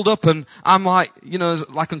pulled up, and I'm like,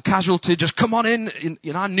 like on Casualty, just come on in.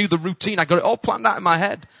 I knew the routine. I got it all planned out in my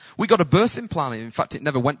head. We got a birthing plan. In fact, it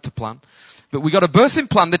never went to plan. But we got a birthing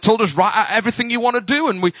plan. They told us, write out everything you want to do,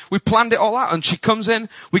 and we planned it all out. And she comes in,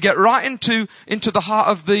 we get right into the heart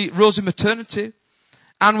of the Rosie maternity,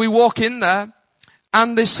 and we walk in there,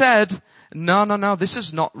 and they said, no, this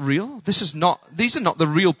is not real. These are not the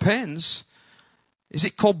real pains. Is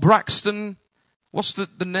it called Braxton? What's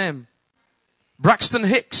the name? Braxton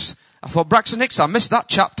Hicks. I thought, Braxton Hicks, I missed that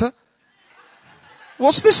chapter.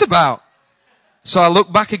 What's this about? So I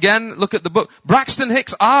look back again, look at the book. Braxton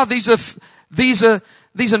Hicks, these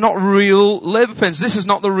are not real labor pains. This is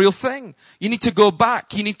not the real thing. You need to go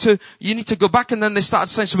back. You need to go back. And then they started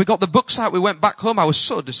saying, so we got the books out. We went back home. I was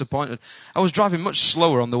so disappointed. I was driving much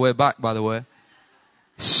slower on the way back, by the way.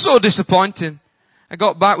 So disappointing. I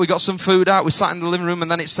got back. We got some food out. We sat in the living room and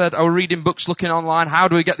then it said, I was reading books, looking online. How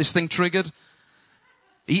do we get this thing triggered?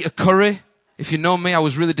 Eat a curry. If you know me, I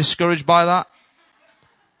was really discouraged by that.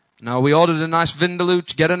 No, we ordered a nice vindaloo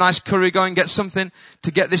to get a nice curry going, get something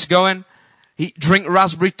to get this going. Drink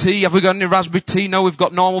raspberry tea. Have we got any raspberry tea? No, we've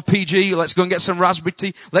got normal PG. Let's go and get some raspberry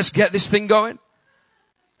tea. Let's get this thing going.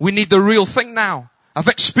 We need the real thing now. I've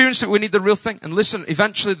experienced it. We need the real thing. And listen,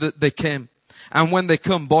 eventually they came. And when they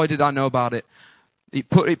come, boy, did I know about it. He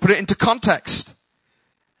put it into context.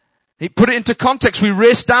 He put it into context. We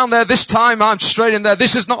raced down there. This time I'm straight in there.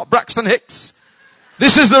 This is not Braxton Hicks.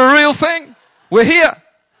 This is the real thing. We're here.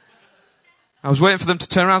 I was waiting for them to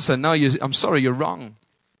turn around and say, no, I'm sorry, you're wrong.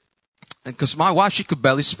 And because my wife, she could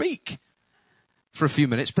barely speak for a few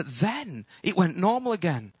minutes, but then it went normal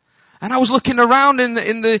again. And I was looking around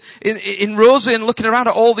in Rosie and looking around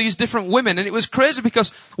at all these different women, and it was crazy because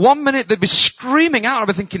 1 minute they'd be screaming out, and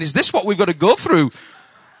I'd be thinking, is this what we've got to go through?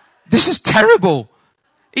 This is terrible.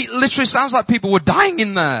 It literally sounds like people were dying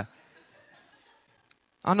in there.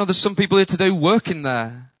 I know there's some people here today who work in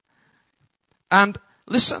there. And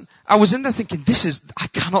listen, I was in there thinking, I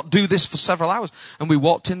cannot do this for several hours. And we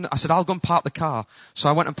walked in, I said, I'll go and park the car. So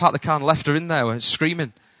I went and parked the car and left her in there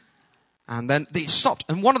screaming. And then they stopped.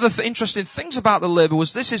 And one of the interesting things about the labor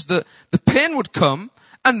was is that the pain would come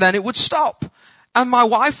and then it would stop. And my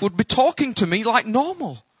wife would be talking to me like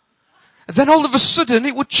normal. And then all of a sudden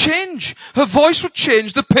it would change. Her voice would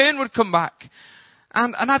change. The pain would come back.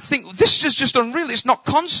 And I think this is just unreal. It's not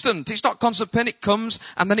constant. It's not constant pain. It comes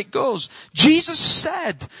and then it goes. Jesus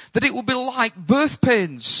said that it will be like birth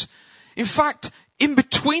pains. In fact, in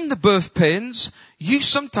between the birth pains, you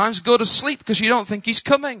sometimes go to sleep because you don't think he's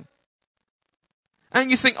coming. And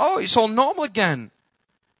you think, oh, it's all normal again.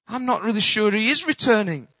 I'm not really sure he is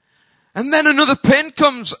returning. And then another pain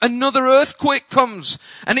comes, another earthquake comes,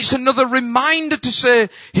 and it's another reminder to say,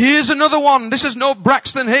 here's another one. This is no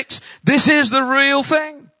Braxton Hicks. This is the real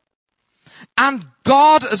thing. And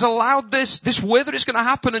God has allowed this way that it's going to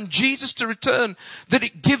happen and Jesus to return, that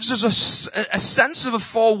it gives us a sense of a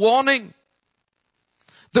forewarning.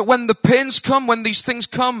 That when the pains come, when these things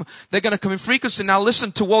come, they're going to come in frequency. Now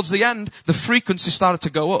listen, towards the end, the frequency started to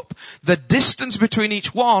go up. The distance between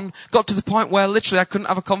each one got to the point where literally I couldn't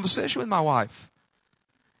have a conversation with my wife.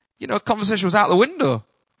 You know, a conversation was out the window.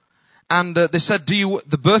 And they said, the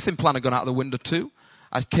birthing plan had gone out the window too.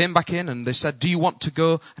 I came back in and they said, do you want to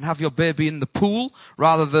go and have your baby in the pool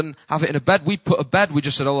rather than have it in a bed? We put a bed. We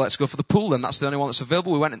just said, oh, let's go for the pool then. That's the only one that's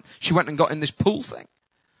available. She went and got in this pool thing.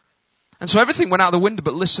 And so everything went out the window,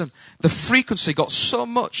 but listen, the frequency got so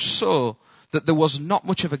much so that there was not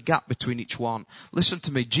much of a gap between each one. Listen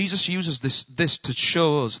to me, Jesus uses this to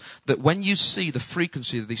show us that when you see the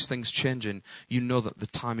frequency of these things changing, you know that the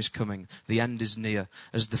time is coming, the end is near,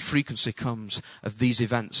 as the frequency comes of these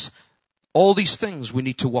events. All these things we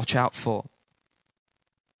need to watch out for.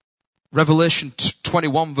 Revelation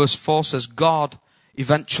 21 verse 4 says, God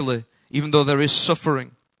eventually, even though there is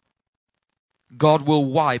suffering, God will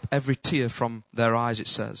wipe every tear from their eyes, it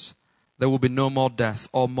says. There will be no more death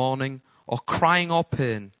or mourning or crying or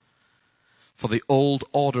pain, for the old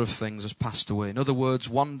order of things has passed away. In other words,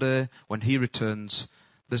 one day when he returns,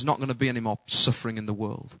 there's not going to be any more suffering in the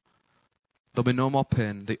world. There'll be no more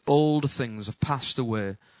pain. The old things have passed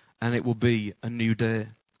away and it will be a new day.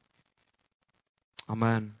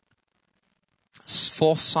 Amen.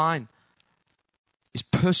 Fourth sign is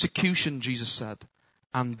persecution, Jesus said,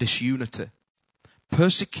 and disunity.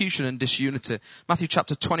 Persecution and disunity. Matthew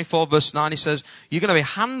chapter 24 verse 9, he says, you're going to be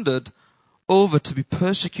handed over to be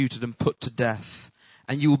persecuted and put to death.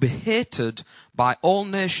 And you will be hated by all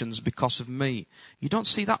nations because of me. You don't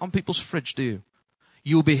see that on people's fridge, do you?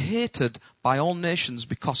 You will be hated by all nations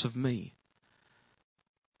because of me.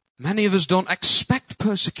 Many of us don't expect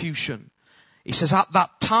persecution. He says, at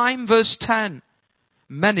that time, verse 10,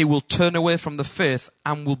 many will turn away from the faith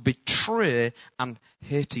and will betray and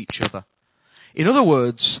hate each other. In other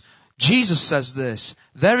words, Jesus says this,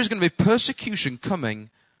 there is going to be persecution coming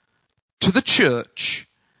to the church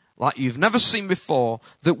like you've never seen before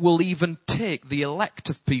that will even take the elect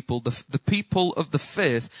of people, the people of the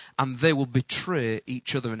faith, and they will betray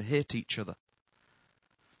each other and hate each other.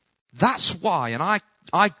 That's why, and I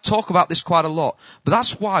I talk about this quite a lot, but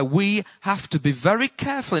that's why we have to be very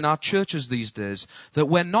careful in our churches these days that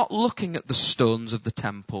we're not looking at the stones of the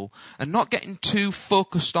temple and not getting too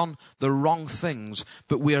focused on the wrong things,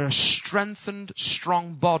 but we are a strengthened,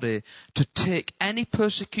 strong body to take any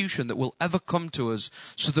persecution that will ever come to us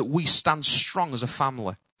so that we stand strong as a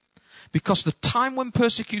family. Because the time when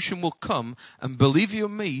persecution will come, and believe you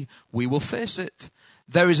me, we will face it.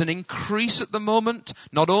 There is an increase at the moment,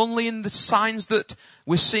 not only in the signs that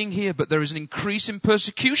we're seeing here, but there is an increase in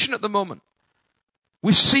persecution at the moment.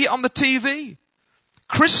 We see it on the TV.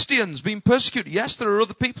 Christians being persecuted. Yes, there are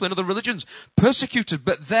other people in other religions persecuted,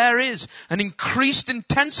 but there is an increased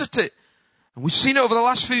intensity. And we've seen it over the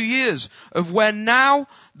last few years of where now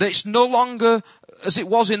that it's no longer as it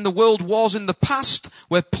was in the world wars in the past,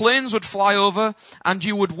 where planes would fly over and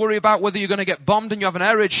you would worry about whether you're going to get bombed and you have an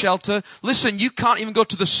air raid shelter. Listen, you can't even go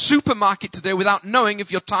to the supermarket today without knowing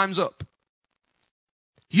if your time's up.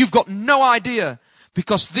 You've got no idea,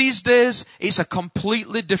 because these days it's a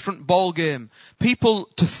completely different ball game. People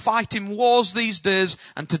to fight in wars these days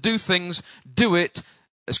and to do things, do it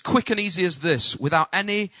as quick and easy as this, without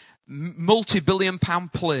any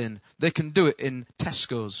multi-billion-pound plane. They can do it in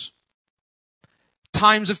Tesco's.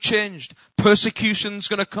 Times have changed. Persecution's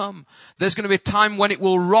going to come. There's going to be a time when it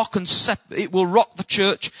will rock it will rock the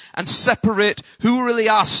church and separate who really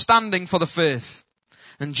are standing for the faith.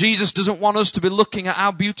 And Jesus doesn't want us to be looking at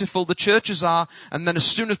how beautiful the churches are, and then as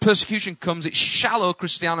soon as persecution comes, it's shallow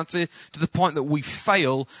Christianity to the point that we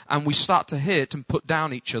fail and we start to hate and put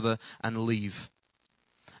down each other and leave.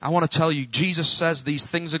 I want to tell you, Jesus says these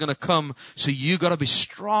things are going to come, so you got to be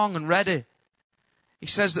strong and ready. He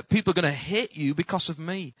says that people are going to hate you because of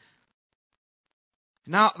me.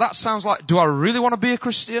 Now, that sounds like, do I really want to be a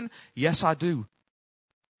Christian? Yes, I do.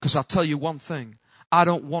 Because I'll tell you one thing. I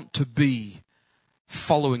don't want to be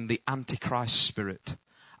following the Antichrist spirit.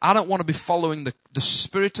 I don't want to be following the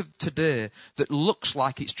spirit of today that looks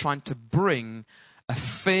like it's trying to bring a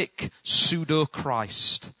fake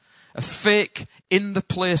pseudo-Christ. A fake in the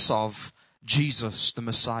place of Jesus, the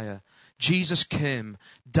Messiah. Jesus came,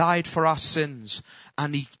 died for our sins,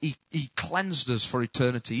 and he cleansed us for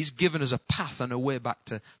eternity. He's given us a path and a way back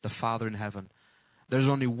to the Father in heaven. There's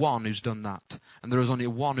only one who's done that. And there is only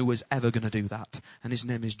one who is ever going to do that. And his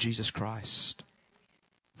name is Jesus Christ.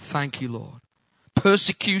 Thank you, Lord.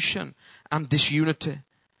 Persecution and disunity.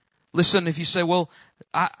 Listen, if you say, well,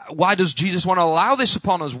 why does Jesus want to allow this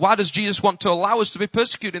upon us? Why does Jesus want to allow us to be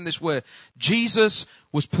persecuted in this way? Jesus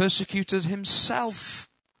was persecuted himself.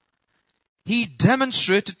 He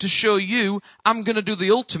demonstrated to show you, I'm going to do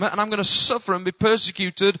the ultimate and I'm going to suffer and be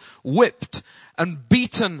persecuted, whipped and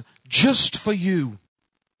beaten just for you.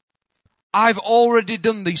 I've already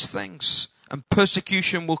done these things and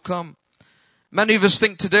persecution will come. Many of us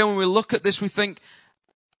think today when we look at this, we think,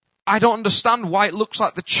 I don't understand why it looks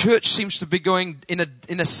like the church seems to be going,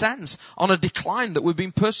 in a sense, on a decline, that we've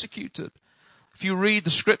been persecuted. If you read the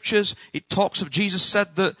scriptures, it talks of, Jesus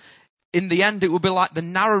said that in the end it will be like the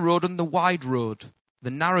narrow road and the wide road.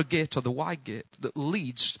 The narrow gate or the wide gate that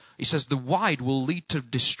leads, he says, the wide will lead to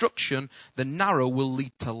destruction, the narrow will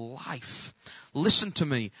lead to life. Listen to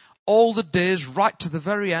me. All the days, right to the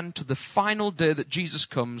very end, to the final day that Jesus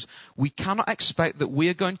comes, we cannot expect that we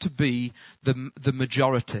are going to be the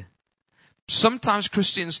majority. Sometimes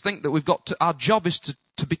Christians think that our job is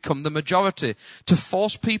to become the majority, to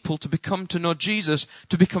force people to know Jesus,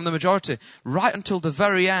 to become the majority. Right until the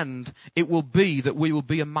very end, it will be that we will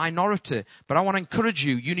be a minority. But I want to encourage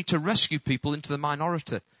you, you need to rescue people into the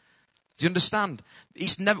minority. Do you understand?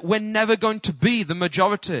 We're never going to be the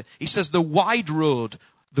majority. He says the wide road,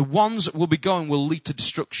 the ones that will be going will lead to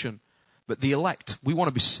destruction. But the elect, we want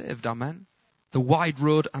to be saved, amen? The wide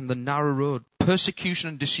road and the narrow road. Persecution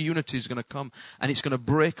and disunity is going to come, and it's going to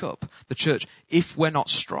break up the church if we're not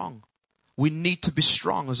strong. We need to be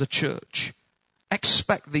strong as a church.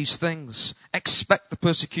 Expect these things. Expect the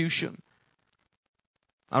persecution.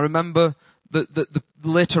 I remember that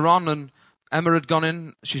later on, and Emma had gone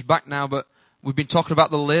in, she's back now, but we've been talking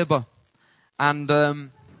about the labour. And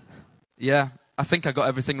I think I got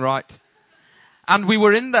everything right. And we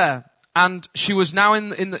were in there, and she was now in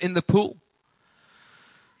the pool.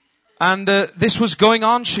 And this was going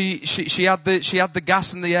on. She had the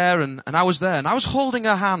gas in the air, and I was there, and I was holding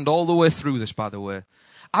her hand all the way through this. By the way,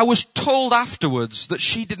 I was told afterwards that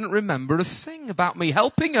she didn't remember a thing about me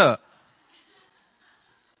helping her.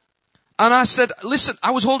 And I said, listen, I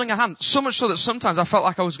was holding her hand so much so that sometimes I felt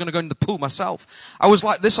like I was going to go in the pool myself. I was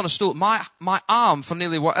like this on a stool. My arm, for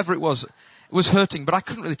nearly whatever it was hurting, but I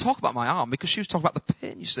couldn't really talk about my arm because she was talking about the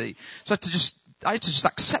pain. You see, so I had to just had to just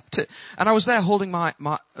accept it. And I was there holding my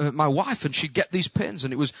wife, and she'd get these pains,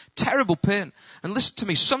 and it was terrible pain. And listen to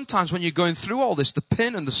me, sometimes when you're going through all this, the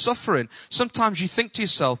pain and the suffering, sometimes you think to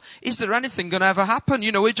yourself, is there anything going to ever happen?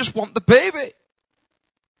 You know, we just want the baby.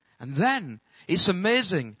 And then it's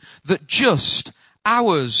amazing that just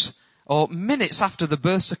hours or minutes after the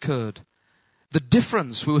birth occurred, the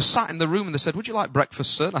difference, we were sat in the room and they said, would you like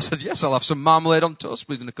breakfast, sir? And I said, yes, I'll have some marmalade on toast,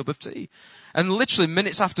 please, and a cup of tea. And literally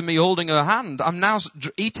minutes after me holding her hand, I'm now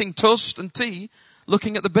eating toast and tea,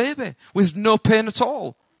 looking at the baby with no pain at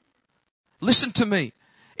all. Listen to me.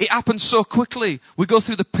 It happens so quickly. We go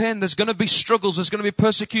through the pain. There's going to be struggles. There's going to be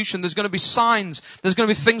persecution. There's going to be signs. There's going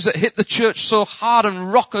to be things that hit the church so hard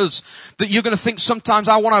and rock us that you're going to think sometimes,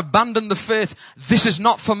 I want to abandon the faith. This is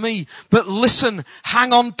not for me. But listen,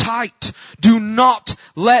 hang on tight. Do not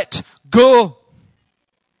let go.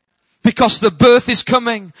 Because the birth is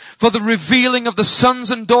coming for the revealing of the sons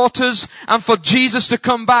and daughters and for Jesus to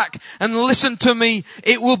come back. And listen to me,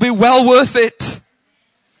 it will be well worth it.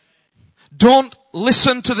 Don't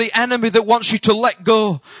listen to the enemy that wants you to let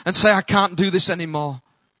go and say, I can't do this anymore.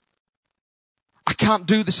 I can't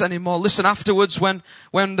do this anymore. Listen, afterwards when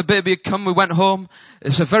the baby had come, we went home.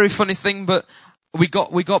 It's a very funny thing, but we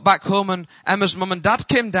got back home and Emma's mum and dad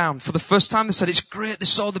came down for the first time. They said, it's great. They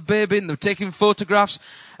saw the baby and they were taking photographs.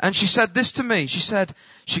 And she said this to me.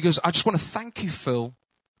 She goes, I just want to thank you, Phil,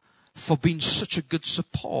 for being such a good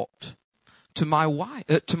support to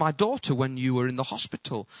my daughter when you were in the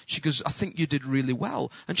hospital. She goes, I think you did really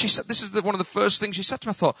well. And she said, this is one of the first things she said to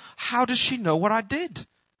me. I thought, how does she know what I did?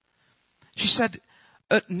 She said,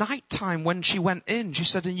 at night time when she went in, she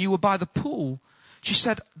said, and you were by the pool, she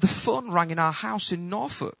said, the phone rang in our house in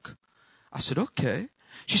Norfolk. I said, okay.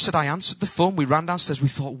 She said, I answered the phone. We ran downstairs. We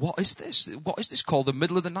thought, what is this? What is this called? The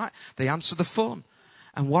middle of the night. They answered the phone.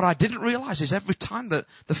 And what I didn't realize is every time the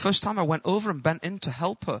first time I went over and bent in to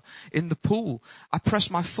help her in the pool, I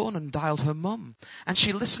pressed my phone and dialed her mum. And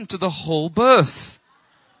she listened to the whole birth.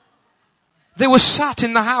 They were sat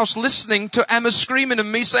in the house listening to Emma screaming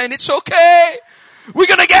and me saying, it's okay. We're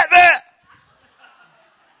going to get there.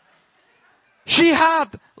 She had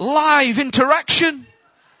live interaction.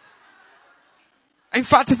 In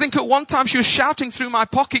fact, I think at one time she was shouting through my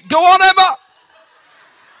pocket, go on, Emma.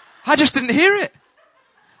 I just didn't hear it.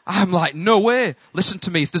 I'm like, no way. Listen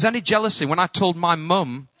to me. If there's any jealousy, when I told my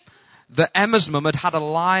mum that Emma's mum had a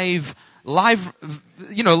live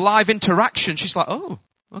interaction, she's like, oh,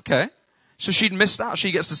 okay. So she'd missed out. She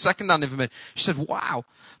gets the second-hand information. She said, wow.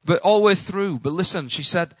 But all the way through. But listen, she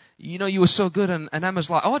said, you know, you were so good. And Emma's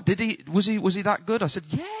like, oh, did he? Was he that good? I said,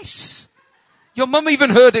 yes. Your mum even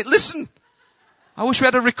heard it. Listen. I wish we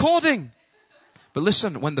had a recording. But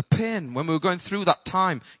listen, when we were going through that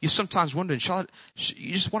time, you're sometimes wondering,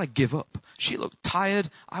 you just want to give up. She looked tired.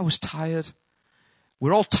 I was tired.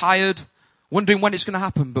 We're all tired, wondering when it's going to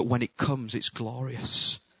happen. But when it comes, it's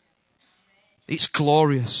glorious. It's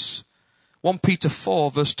glorious. 1 Peter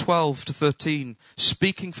 4, verse 12 to 13,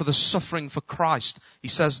 speaking for the suffering for Christ, he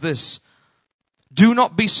says this, do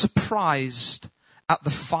not be surprised at the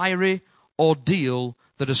fiery ordeal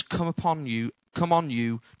that has come on you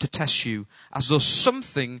to test you, as though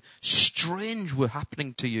something strange were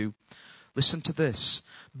happening to you. Listen to this.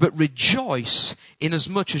 But rejoice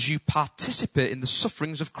inasmuch as you participate in the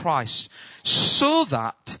sufferings of Christ, so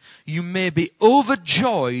that you may be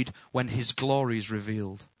overjoyed when his glory is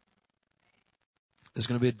revealed. There's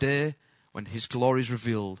going to be a day when his glory is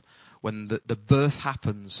revealed, when the birth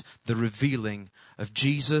happens, the revealing of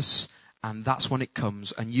Jesus. And that's when it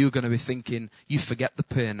comes, and you're going to be thinking, you forget the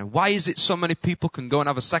pain. And why is it so many people can go and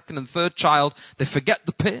have a second and third child, they forget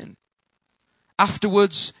the pain?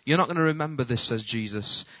 Afterwards, you're not going to remember this, says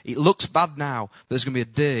Jesus. It looks bad now, but there's going to be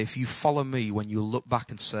a day, if you follow me, when you'll look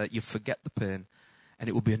back and say, you forget the pain, and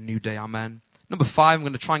it will be a new day, amen. Number 5, I'm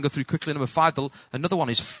going to try and go through quickly. Number 5, another one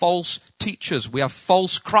is false teachers. We have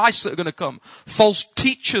false Christs that are going to come. False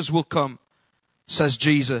teachers will come, says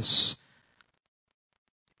Jesus.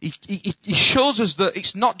 He shows us that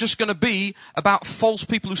it's not just going to be about false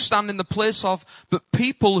people who stand in the place of, but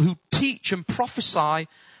people who teach and prophesy.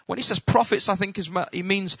 When he says prophets, I think he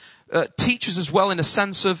means teachers as well, in a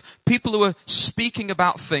sense of people who are speaking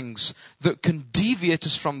about things that can deviate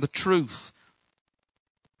us from the truth.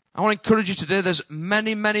 I want to encourage you today, there's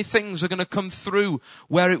many, many things are going to come through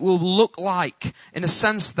where it will look like, in a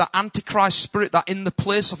sense, that Antichrist spirit, that in the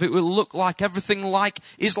place of it will look like everything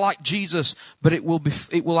is like Jesus, but it will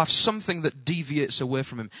have something that deviates away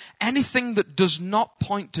from him. Anything that does not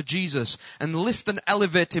point to Jesus and lift and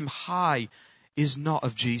elevate him high is not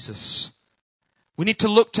of Jesus. We need to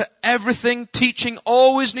look to everything. Teaching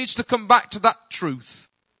always needs to come back to that truth.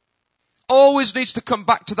 always needs to come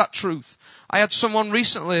back to that truth. I had someone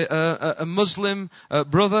recently, a Muslim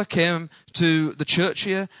brother came to the church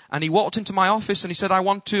here, and he walked into my office and he said, I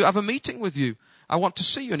want to have a meeting with you. I want to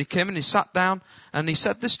see you. And he came in, he sat down, and he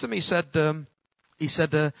said this to me. He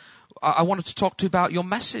said, I wanted to talk to you about your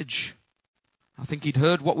message. I think he'd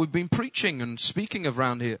heard what we've been preaching and speaking of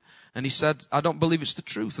around here. And he said, I don't believe it's the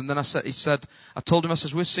truth. And then I told him,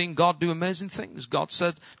 we're seeing God do amazing things.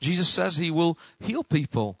 Jesus says he will heal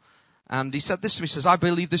people. And he said this to me, he says, I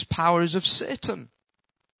believe this power is of Satan.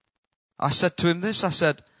 I said to him this,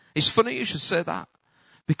 it's funny you should say that,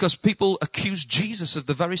 because people accuse Jesus of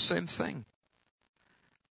the very same thing.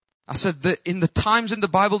 I said that in the times in the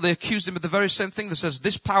Bible, they accused him of the very same thing that says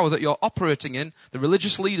this power that you're operating in, the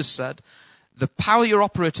religious leaders said, the power you're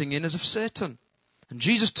operating in is of Satan. And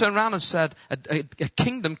Jesus turned around and said, a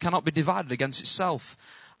kingdom cannot be divided against itself.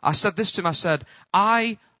 I said this to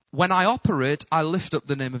him, when I operate, I lift up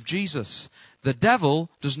the name of Jesus. The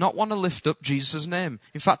devil does not want to lift up Jesus' name.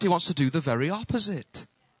 In fact, he wants to do the very opposite.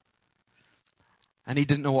 And he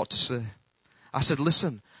didn't know what to say. I said,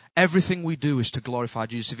 listen, everything we do is to glorify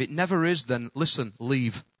Jesus. If it never is, then listen,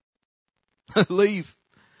 leave. Leave.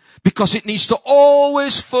 Because it needs to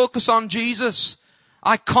always focus on Jesus.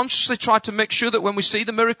 I consciously try to make sure that when we see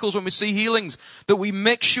the miracles, when we see healings, that we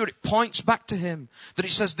make sure it points back to Him. That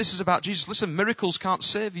it says this is about Jesus. Listen, miracles can't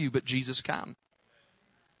save you, but Jesus can.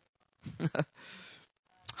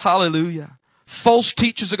 Hallelujah. False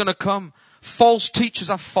teachers are going to come. False teachers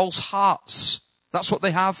have false hearts. That's what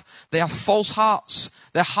they have. They have false hearts.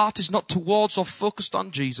 Their heart is not towards or focused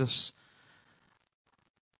on Jesus.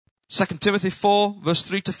 2 Timothy 4, verse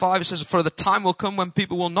 3-5, it says, for the time will come when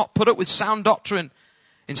people will not put up with sound doctrine.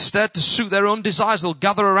 Instead, to suit their own desires, they'll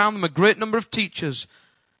gather around them a great number of teachers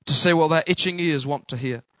to say what their itching ears want to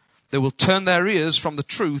hear. They will turn their ears from the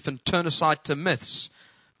truth and turn aside to myths.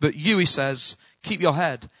 But you, he says, keep your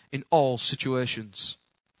head in all situations.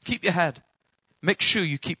 Keep your head. Make sure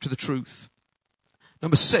you keep to the truth.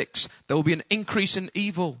 Number 6, there will be an increase in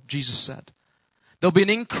evil, Jesus said. There'll be an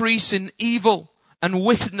increase in evil and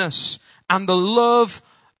wickedness, and the love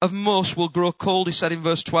of most will grow cold, he said in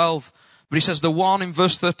verse 12. But he says the one in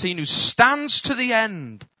verse 13 who stands to the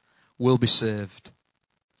end will be saved.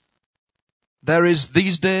 There is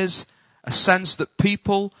these days a sense that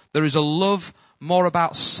there is a love more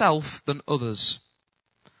about self than others.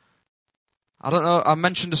 I don't know, I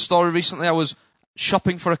mentioned a story recently. I was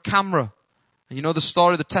shopping for a camera. And you know the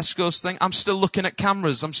story, the Tesco's thing? I'm still looking at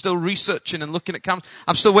cameras. I'm still researching and looking at cameras.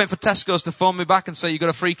 I'm still waiting for Tesco's to phone me back and say, you got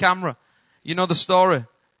a free camera. You know the story.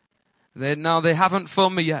 They haven't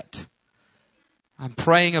phoned me yet. I'm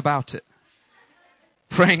praying about it.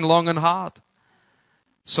 Praying long and hard.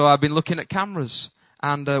 So I've been looking at cameras.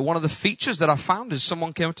 And one of the features that I found is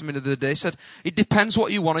someone came to me the other day, said, it depends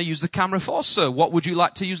what you want to use the camera for, sir. What would you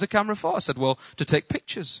like to use the camera for? I said, well, to take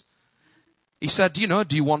pictures. He said, do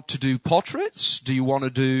you want to do portraits? Do you want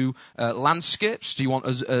to do landscapes? Do you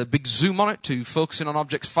want a big zoom on it to focus in on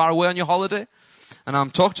objects far away on your holiday? And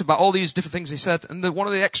I'm talking about all these different things he said. And one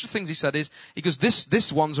of the extra things he said is, he goes,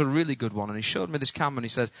 this one's a really good one. And he showed me this camera and he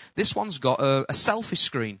said, this one's got a selfie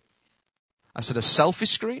screen. I said, a selfie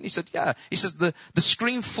screen? He said, yeah. He says, the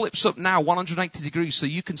screen flips up now 180 degrees so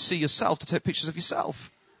you can see yourself to take pictures of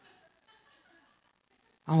yourself.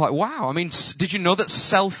 I'm like, wow. I mean, did you know that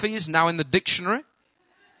selfie is now in the dictionary?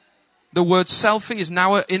 The word selfie is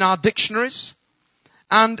now in our dictionaries.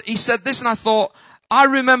 And he said this, and I thought, I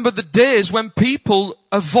remember the days when people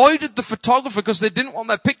avoided the photographer because they didn't want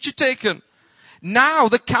their picture taken. Now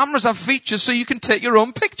the cameras have features so you can take your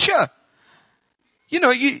own picture.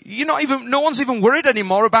 No one's even worried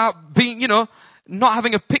anymore about being, not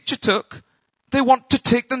having a picture took. They want to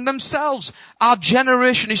take them themselves. Our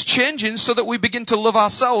generation is changing so that we begin to love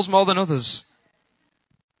ourselves more than others.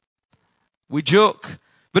 We joke,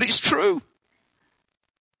 but it's true.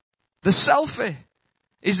 The selfie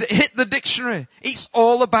hit the dictionary. It's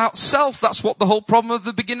all about self. That's what the whole problem of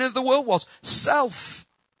the beginning of the world was. Self.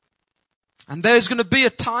 And there's going to be a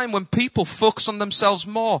time when people focus on themselves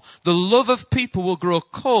more. The love of people will grow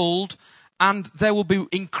cold and there will be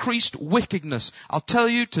increased wickedness. I'll tell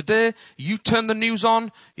you today, you turn the news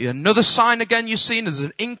on, another sign again you're seeing, there's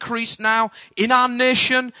an increase now in our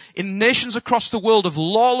nation, in nations across the world of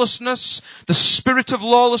lawlessness, the spirit of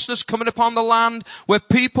lawlessness coming upon the land, where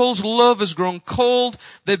people's love has grown cold.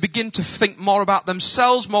 They begin to think more about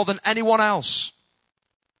themselves more than anyone else.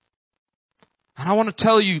 And I want to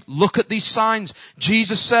tell you, look at these signs.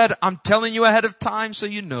 Jesus said, I'm telling you ahead of time so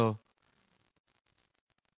you know.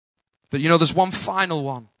 But there's one final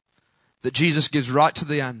one that Jesus gives right to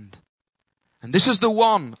the end. And this is the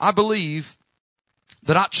one, I believe,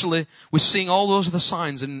 That actually we're seeing all those other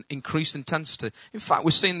signs in increased intensity. In fact,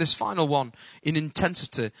 we're seeing this final one in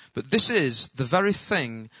intensity. But this is the very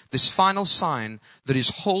thing, this final sign, that is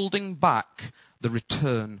holding back the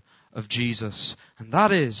return of Jesus. And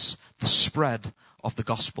that is the spread of the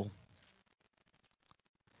gospel.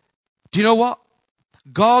 Do you know what?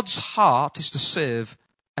 God's heart is to save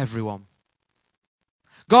everyone.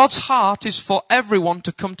 God's heart is for everyone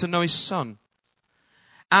to come to know his Son.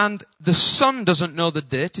 And the Son doesn't know the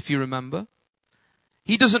date, if you remember.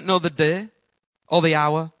 He doesn't know the day or the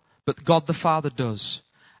hour, but God the Father does.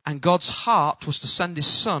 And God's heart was to send his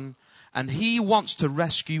Son, and he wants to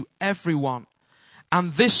rescue everyone.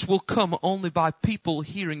 And this will come only by people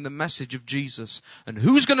hearing the message of Jesus. And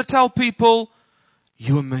who's going to tell people?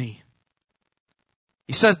 You and me.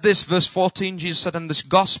 He says this, verse 14, Jesus said, and this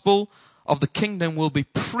gospel of the kingdom will be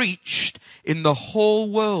preached in the whole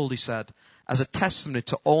world, he said, as a testimony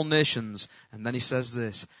to all nations. And then he says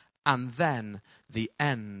this, and then the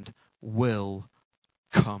end will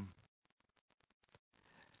come.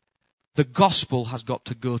 The gospel has got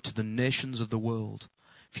to go to the nations of the world.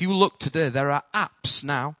 If you look today, there are apps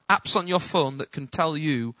now, apps on your phone that can tell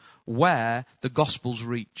you where the gospel's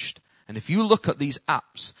reached. And if you look at these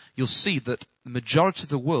apps, you'll see that the majority of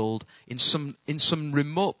the world in some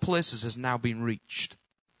remote places has now been reached.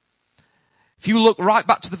 If you look right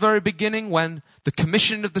back to the very beginning when the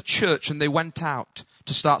commissioning of the church and they went out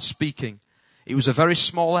to start speaking, it was a very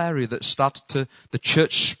small area that the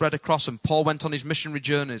church spread across and Paul went on his missionary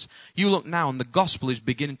journeys. You look now and the gospel is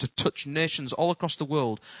beginning to touch nations all across the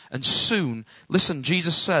world. And soon, listen,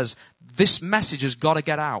 Jesus says, this message has got to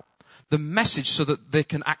get out. The message so that they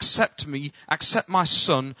can accept me, accept my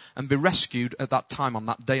Son and be rescued at that time, on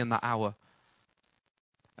that day and that hour.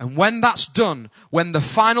 And when that's done, when the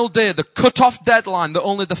final day, the cut-off deadline that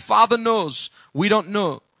only the Father knows, we don't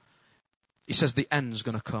know, he says the end's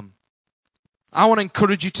going to come. I want to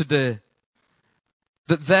encourage you today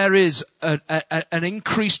that there is an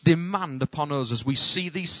increased demand upon us as we see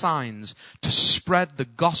these signs to spread the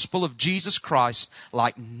gospel of Jesus Christ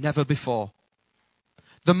like never before.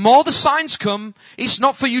 The more the signs come, it's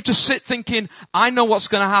not for you to sit thinking, I know what's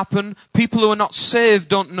going to happen. People who are not saved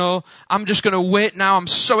don't know. I'm just going to wait now. I'm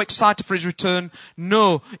so excited for his return.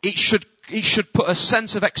 No, it should put a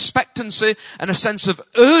sense of expectancy and a sense of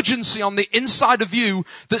urgency on the inside of you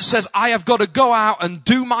that says, I have got to go out and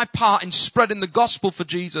do my part in spreading the gospel for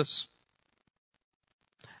Jesus.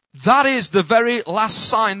 That is the very last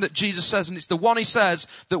sign that Jesus says, and it's the one he says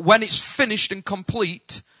that when it's finished and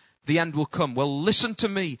complete, the end will come. Well, listen to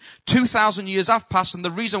me. 2,000 years have passed, and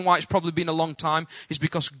the reason why it's probably been a long time is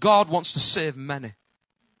because God wants to save many.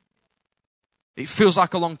 It feels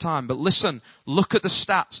like a long time, but listen, look at the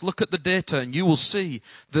stats, look at the data, and you will see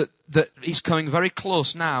that he's coming very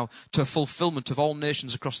close now to a fulfillment of all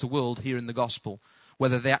nations across the world hearing the gospel.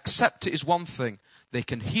 Whether they accept it is one thing. They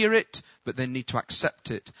can hear it, but they need to accept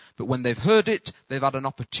it. But when they've heard it, they've had an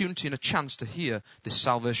opportunity and a chance to hear this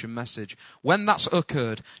salvation message. When that's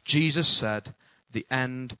occurred, Jesus said, the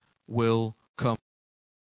end will come.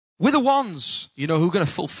 We're the ones, who are going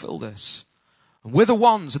to fulfill this. And we're the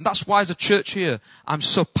ones, and that's why as a church here, I'm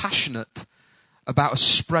so passionate about us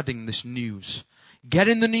spreading this news.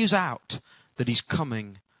 Getting the news out that he's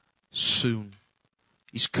coming soon.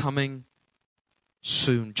 He's coming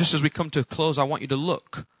soon. Just as we come to a close, I want you to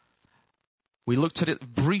look. We looked at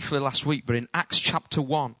it briefly last week, but in Acts chapter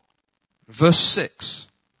 1, verse 6,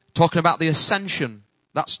 talking about the ascension.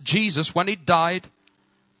 That's Jesus when he died,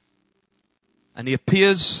 and he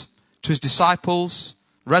appears to his disciples,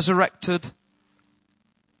 resurrected.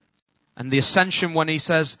 And the ascension when he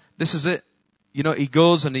says, this is it. He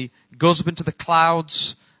goes up into the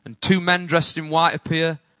clouds, and two men dressed in white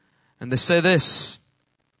appear, and they say this.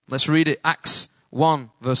 Let's read it. Acts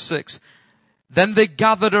 1, verse 6. Then they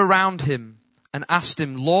gathered around him and asked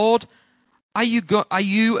him, Lord, are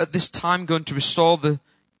you at this time going to restore the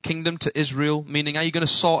kingdom to Israel? Meaning, are you going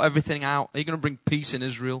to sort everything out? Are you going to bring peace in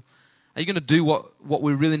Israel? Are you going to do what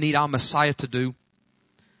we really need our Messiah to do?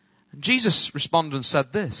 And Jesus responded and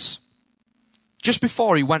said this. Just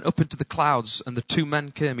before he went up into the clouds and the two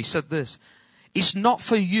men came, he said this. It's not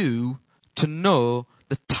for you to know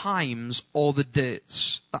the times or the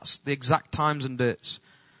dates. That's the exact times and dates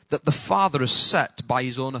that the Father has set by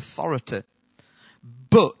his own authority.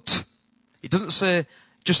 But, he doesn't say,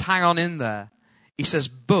 just hang on in there. He says,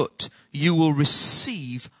 but you will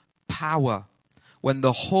receive power when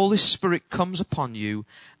the Holy Spirit comes upon you,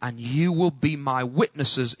 and you will be my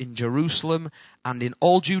witnesses in Jerusalem and in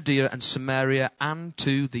all Judea and Samaria and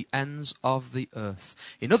to the ends of the earth.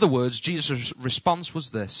 In other words, Jesus' response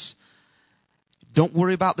was this. Don't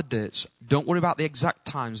worry about the dates. Don't worry about the exact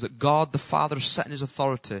times that God the Father has set in his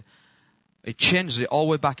authority. It changes it all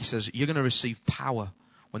the way back. He says, you're going to receive power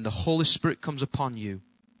when the Holy Spirit comes upon you.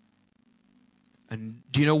 And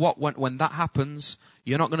do you know what? When that happens,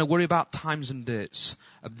 you're not going to worry about times and dates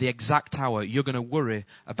of the exact hour. You're going to worry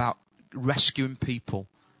about rescuing people.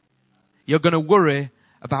 You're going to worry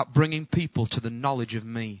about bringing people to the knowledge of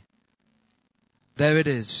me. There it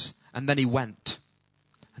is. And then he went.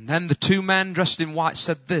 And then the two men dressed in white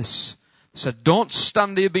said this. They said, don't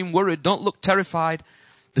stand here being worried. Don't look terrified.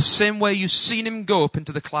 The same way you've seen him go up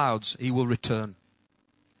into the clouds, he will return.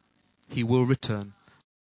 He will return.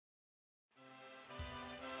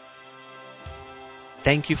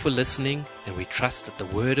 Thank you for listening, and we trust that the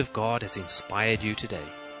Word of God has inspired you today.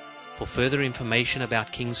 For further information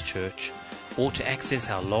about King's Church, or to access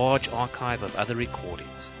our large archive of other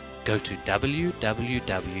recordings, go to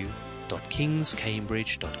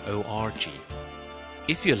www.kingscambridge.org.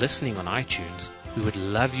 If you're listening on iTunes, we would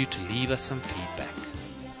love you to leave us some feedback.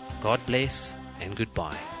 God bless and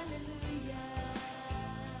goodbye.